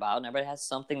passionate about, and everybody has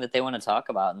something that they want to talk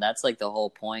about. And that's like the whole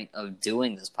point of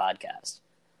doing this podcast.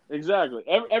 Exactly.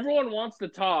 Everyone wants to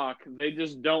talk. They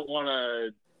just don't want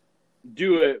to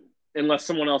do it unless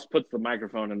someone else puts the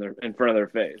microphone in front of their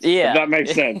face. Yeah. If that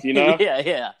makes sense, you know?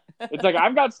 Yeah. It's like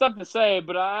I've got stuff to say,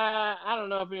 but I don't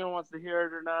know if anyone wants to hear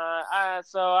it or not.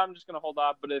 So I'm just gonna hold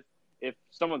off. But if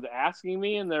someone's asking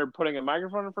me and they're putting a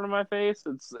microphone in front of my face,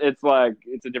 it's like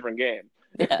it's a different game.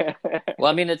 Yeah. Well,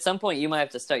 I mean, at some point you might have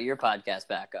to start your podcast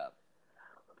back up.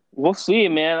 We'll see,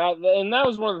 man. And that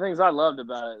was one of the things I loved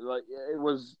about it. Like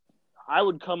I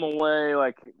would come away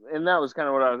like, and that was kind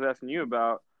of what I was asking you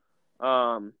about.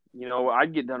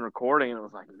 I'd get done recording and it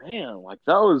was like, man, like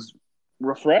that was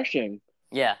refreshing.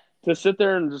 Yeah. To sit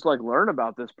there and just like learn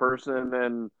about this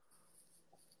person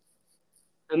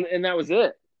and that was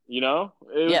it. It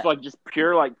was like just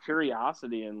pure like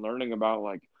curiosity and learning about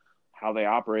like how they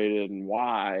operated and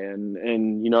why and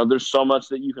there's so much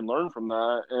that you can learn from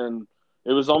that, and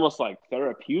it was almost like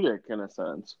therapeutic in a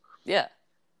sense. Yeah.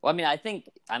 Well, I mean, I think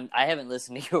I haven't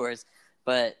listened to yours,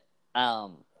 but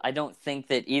I don't think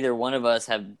that either one of us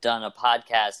have done a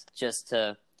podcast just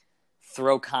to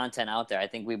throw content out there. I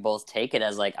think we both take it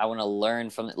as like, I want to learn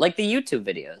from, like the YouTube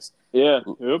videos. Yeah.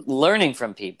 Yep. Learning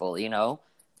from people,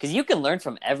 because you can learn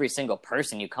from every single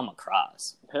person you come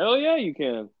across. Hell yeah, you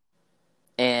can.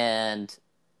 And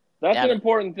that's an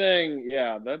important thing.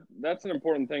 Yeah, that's an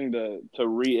important thing to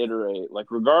reiterate.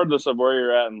 Like, regardless of where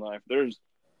you're at in life, there's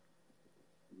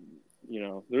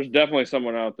definitely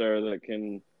someone out there that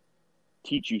can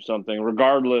teach you something,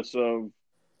 regardless of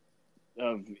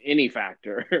any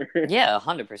factor. Yeah,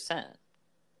 100%.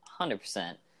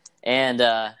 100%.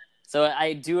 And so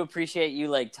I do appreciate you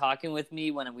like talking with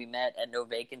me when we met at No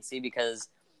Vacancy, because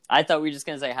I thought we were just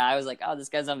going to say hi. I was like, oh, this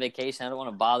guy's on vacation. I don't want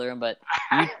to bother him. But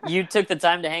you took the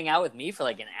time to hang out with me for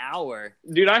like an hour.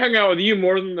 Dude, I hung out with you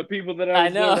more than the people that I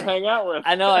was going to hang out with.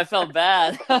 I know. I felt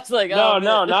bad. I was like, no,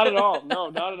 not at all. No,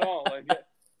 not at all. Like,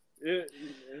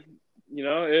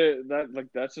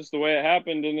 that's just the way it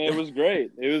happened. And it was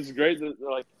great. It was great that,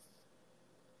 like,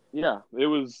 yeah, it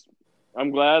was.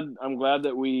 I'm glad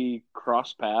that we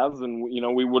crossed paths, and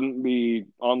we wouldn't be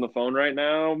on the phone right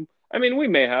now. I mean, we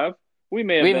may have,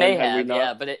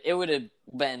 yeah, but it would have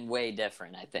been way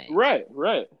different, I think. Right.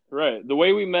 The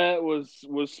way we met was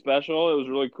special. It was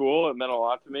really cool. It meant a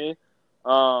lot to me.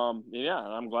 Yeah,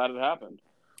 and I'm glad it happened.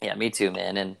 Yeah, me too,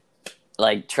 man. And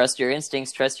like, trust your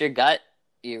instincts, trust your gut.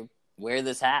 You wear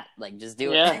this hat, like, just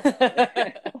do Yeah.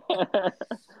 it.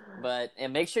 But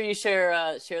and make sure you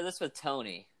share this with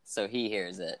Tony so he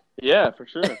hears it. Yeah, for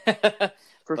sure.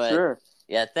 For But sure.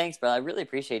 yeah, thanks, bro. I really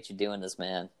appreciate you doing this,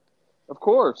 man. Of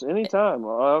course, anytime.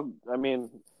 I mean,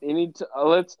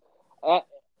 let's. I,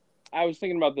 I was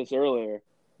thinking about this earlier.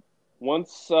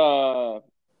 Once, down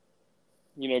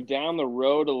the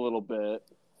road a little bit,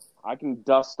 I can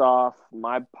dust off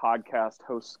my podcast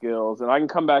host skills, and I can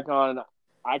come back on and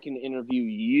I can interview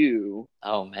you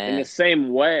Oh in the man. same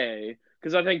way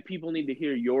because I think people need to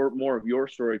hear more of your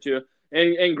story too.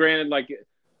 And granted, like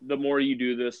the more you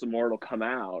do this, the more it'll come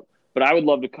out. But I would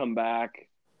love to come back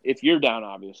if you're down,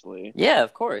 obviously, Yeah,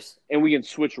 of course. and we can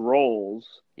switch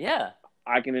roles. Yeah.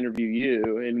 I can interview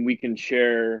you, and we can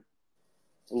share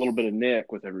a little bit of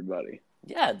Nick with everybody.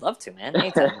 Yeah, I'd love to, man.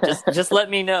 Anytime. Just let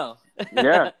me know.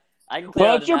 Yeah. I can clear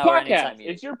Well, out it's an your hour podcast. anytime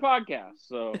It's your podcast,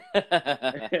 so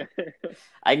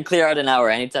I can clear out an hour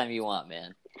anytime you want,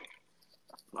 man.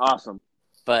 awesome.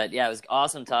 But yeah, it was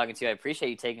awesome talking to you. I appreciate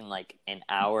you taking like an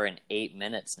hour and 8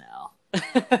 minutes now.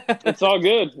 It's all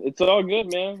good. It's all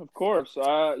good, man. Of course.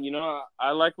 I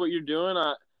like what you're doing.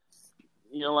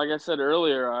 Like I said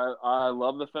earlier, I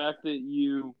love the fact that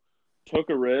you took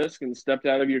a risk and stepped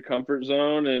out of your comfort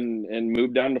zone and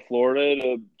moved down to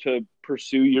Florida to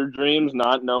pursue your dreams,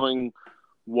 not knowing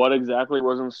what exactly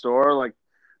was in store. Like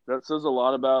that says a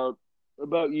lot about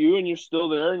you, and you're still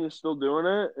there and you're still doing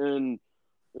it, and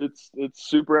it's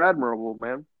super admirable,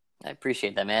 man. I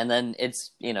appreciate that, man. Then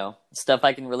it's, stuff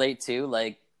I can relate to,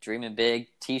 like Dreaming Big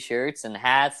t-shirts and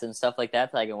hats and stuff like that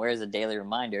I can wear as a daily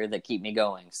reminder that keep me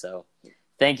going. So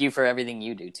thank you for everything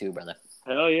you do too, brother.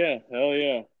 Hell yeah. Hell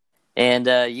yeah. And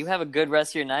you have a good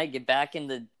rest of your night. Get back in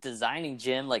the designing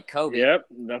gym like Kobe. Yep,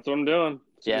 that's what I'm doing.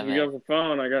 As soon Yeah, as we man. get off the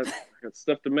phone, I got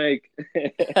stuff to make.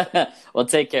 Well,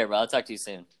 take care, bro. I'll talk to you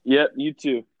soon. Yep, you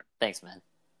too. Thanks, man.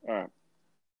 All right.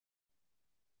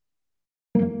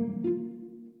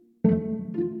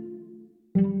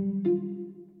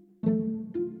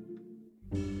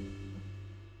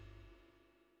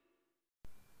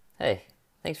 Hey,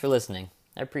 thanks for listening.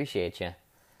 I appreciate you.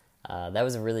 That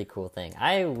was a really cool thing.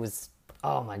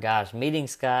 Oh my gosh, meeting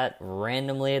Scott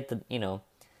randomly at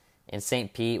in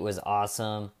St. Pete was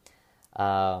awesome.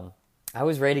 I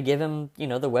was ready to give him,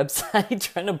 the website,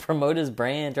 trying to promote his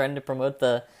brand, trying to promote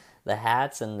the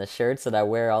hats and the shirts that I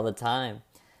wear all the time.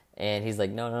 And he's like,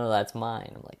 no, that's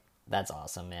mine. I'm like, that's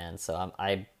awesome, man. So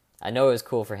I know it was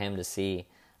cool for him to see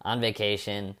on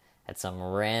vacation at some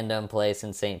random place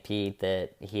in St. Pete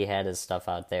that he had his stuff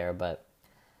out there. But,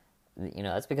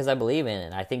 that's because I believe in it.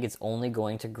 And I think it's only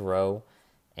going to grow,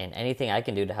 and anything I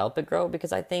can do to help it grow,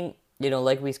 because I think,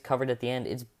 like we covered at the end,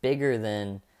 it's bigger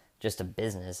than just a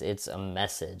business. It's a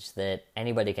message that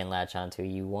anybody can latch onto.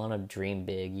 You want to dream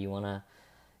big. You want to,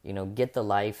 get the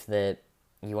life that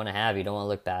you want to have. You don't want to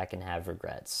look back and have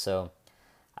regrets. So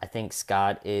I think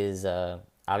Scott is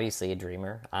obviously a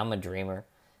dreamer. I'm a dreamer.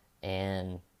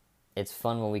 And it's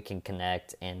fun when we can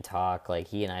connect and talk. Like,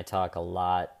 he and I talk a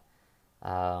lot,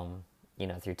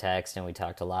 through text, and we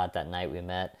talked a lot that night we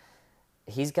met.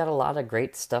 He's got a lot of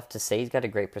great stuff to say. He's got a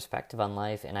great perspective on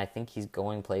life, and I think he's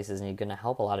going places and he's going to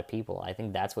help a lot of people. I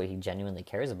think that's what he genuinely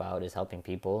cares about, is helping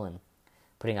people and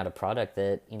putting out a product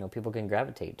that, people can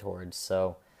gravitate towards.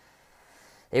 So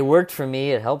it worked for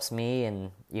me. It helps me,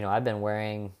 and, I've been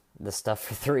wearing the stuff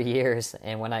for 3 years,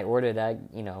 and when I ordered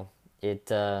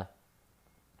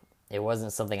it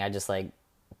wasn't something I just like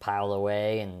piled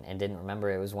away and didn't remember.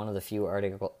 It was one of the few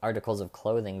articles of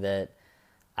clothing that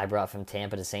I brought from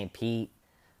Tampa to St. Pete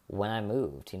when I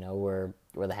moved, were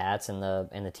the hats and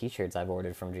the t-shirts I've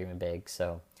ordered from Drmn Bg.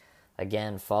 So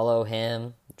again, follow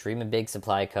him. Drmn Bg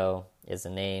Supply Co. is the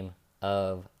name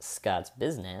of Scott's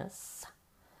business.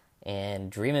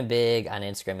 And Drmn Bg on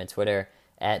Instagram and Twitter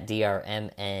at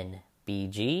DRMNBG,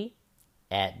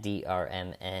 at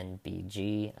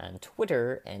DRMNBG on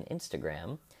Twitter and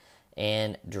Instagram,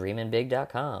 and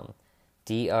DrmnBg.com,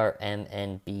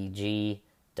 DRMNBG.com,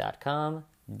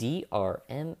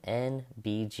 DRMNBG.com.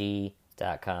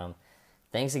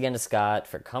 Thanks again to Scott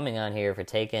for coming on here, for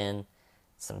taking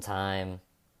some time,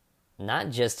 not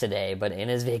just today, but in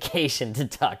his vacation, to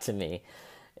talk to me.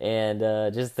 And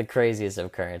just the craziest of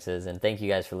occurrences. And thank you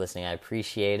guys for listening. I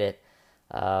appreciate it.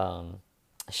 Shout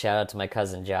out to my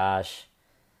cousin Josh.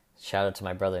 Shout out to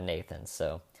my brother Nathan.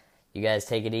 So you guys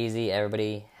take it easy.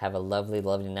 Everybody have a lovely,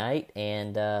 lovely night.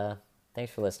 And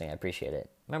thanks for listening. I appreciate it.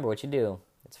 Remember, what you do,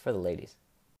 it's for the ladies.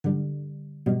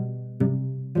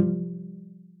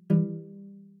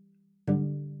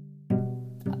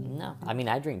 No,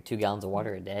 I drink 2 gallons of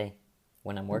water a day.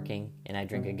 when I'm working, and I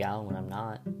drink a gallon when I'm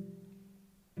not.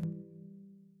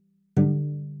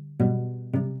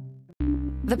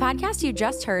 The podcast you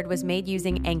just heard was made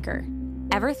using Anchor.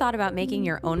 Ever thought about making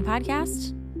your own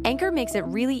podcast? Anchor makes it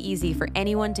really easy for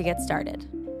anyone to get started.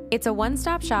 It's a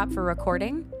one-stop shop for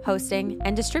recording, hosting,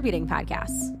 and distributing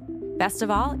podcasts. Best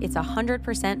of all, it's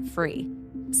 100% free.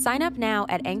 Sign up now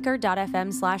at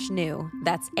anchor.fm/new.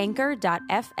 That's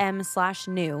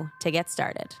anchor.fm/new to get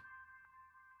started.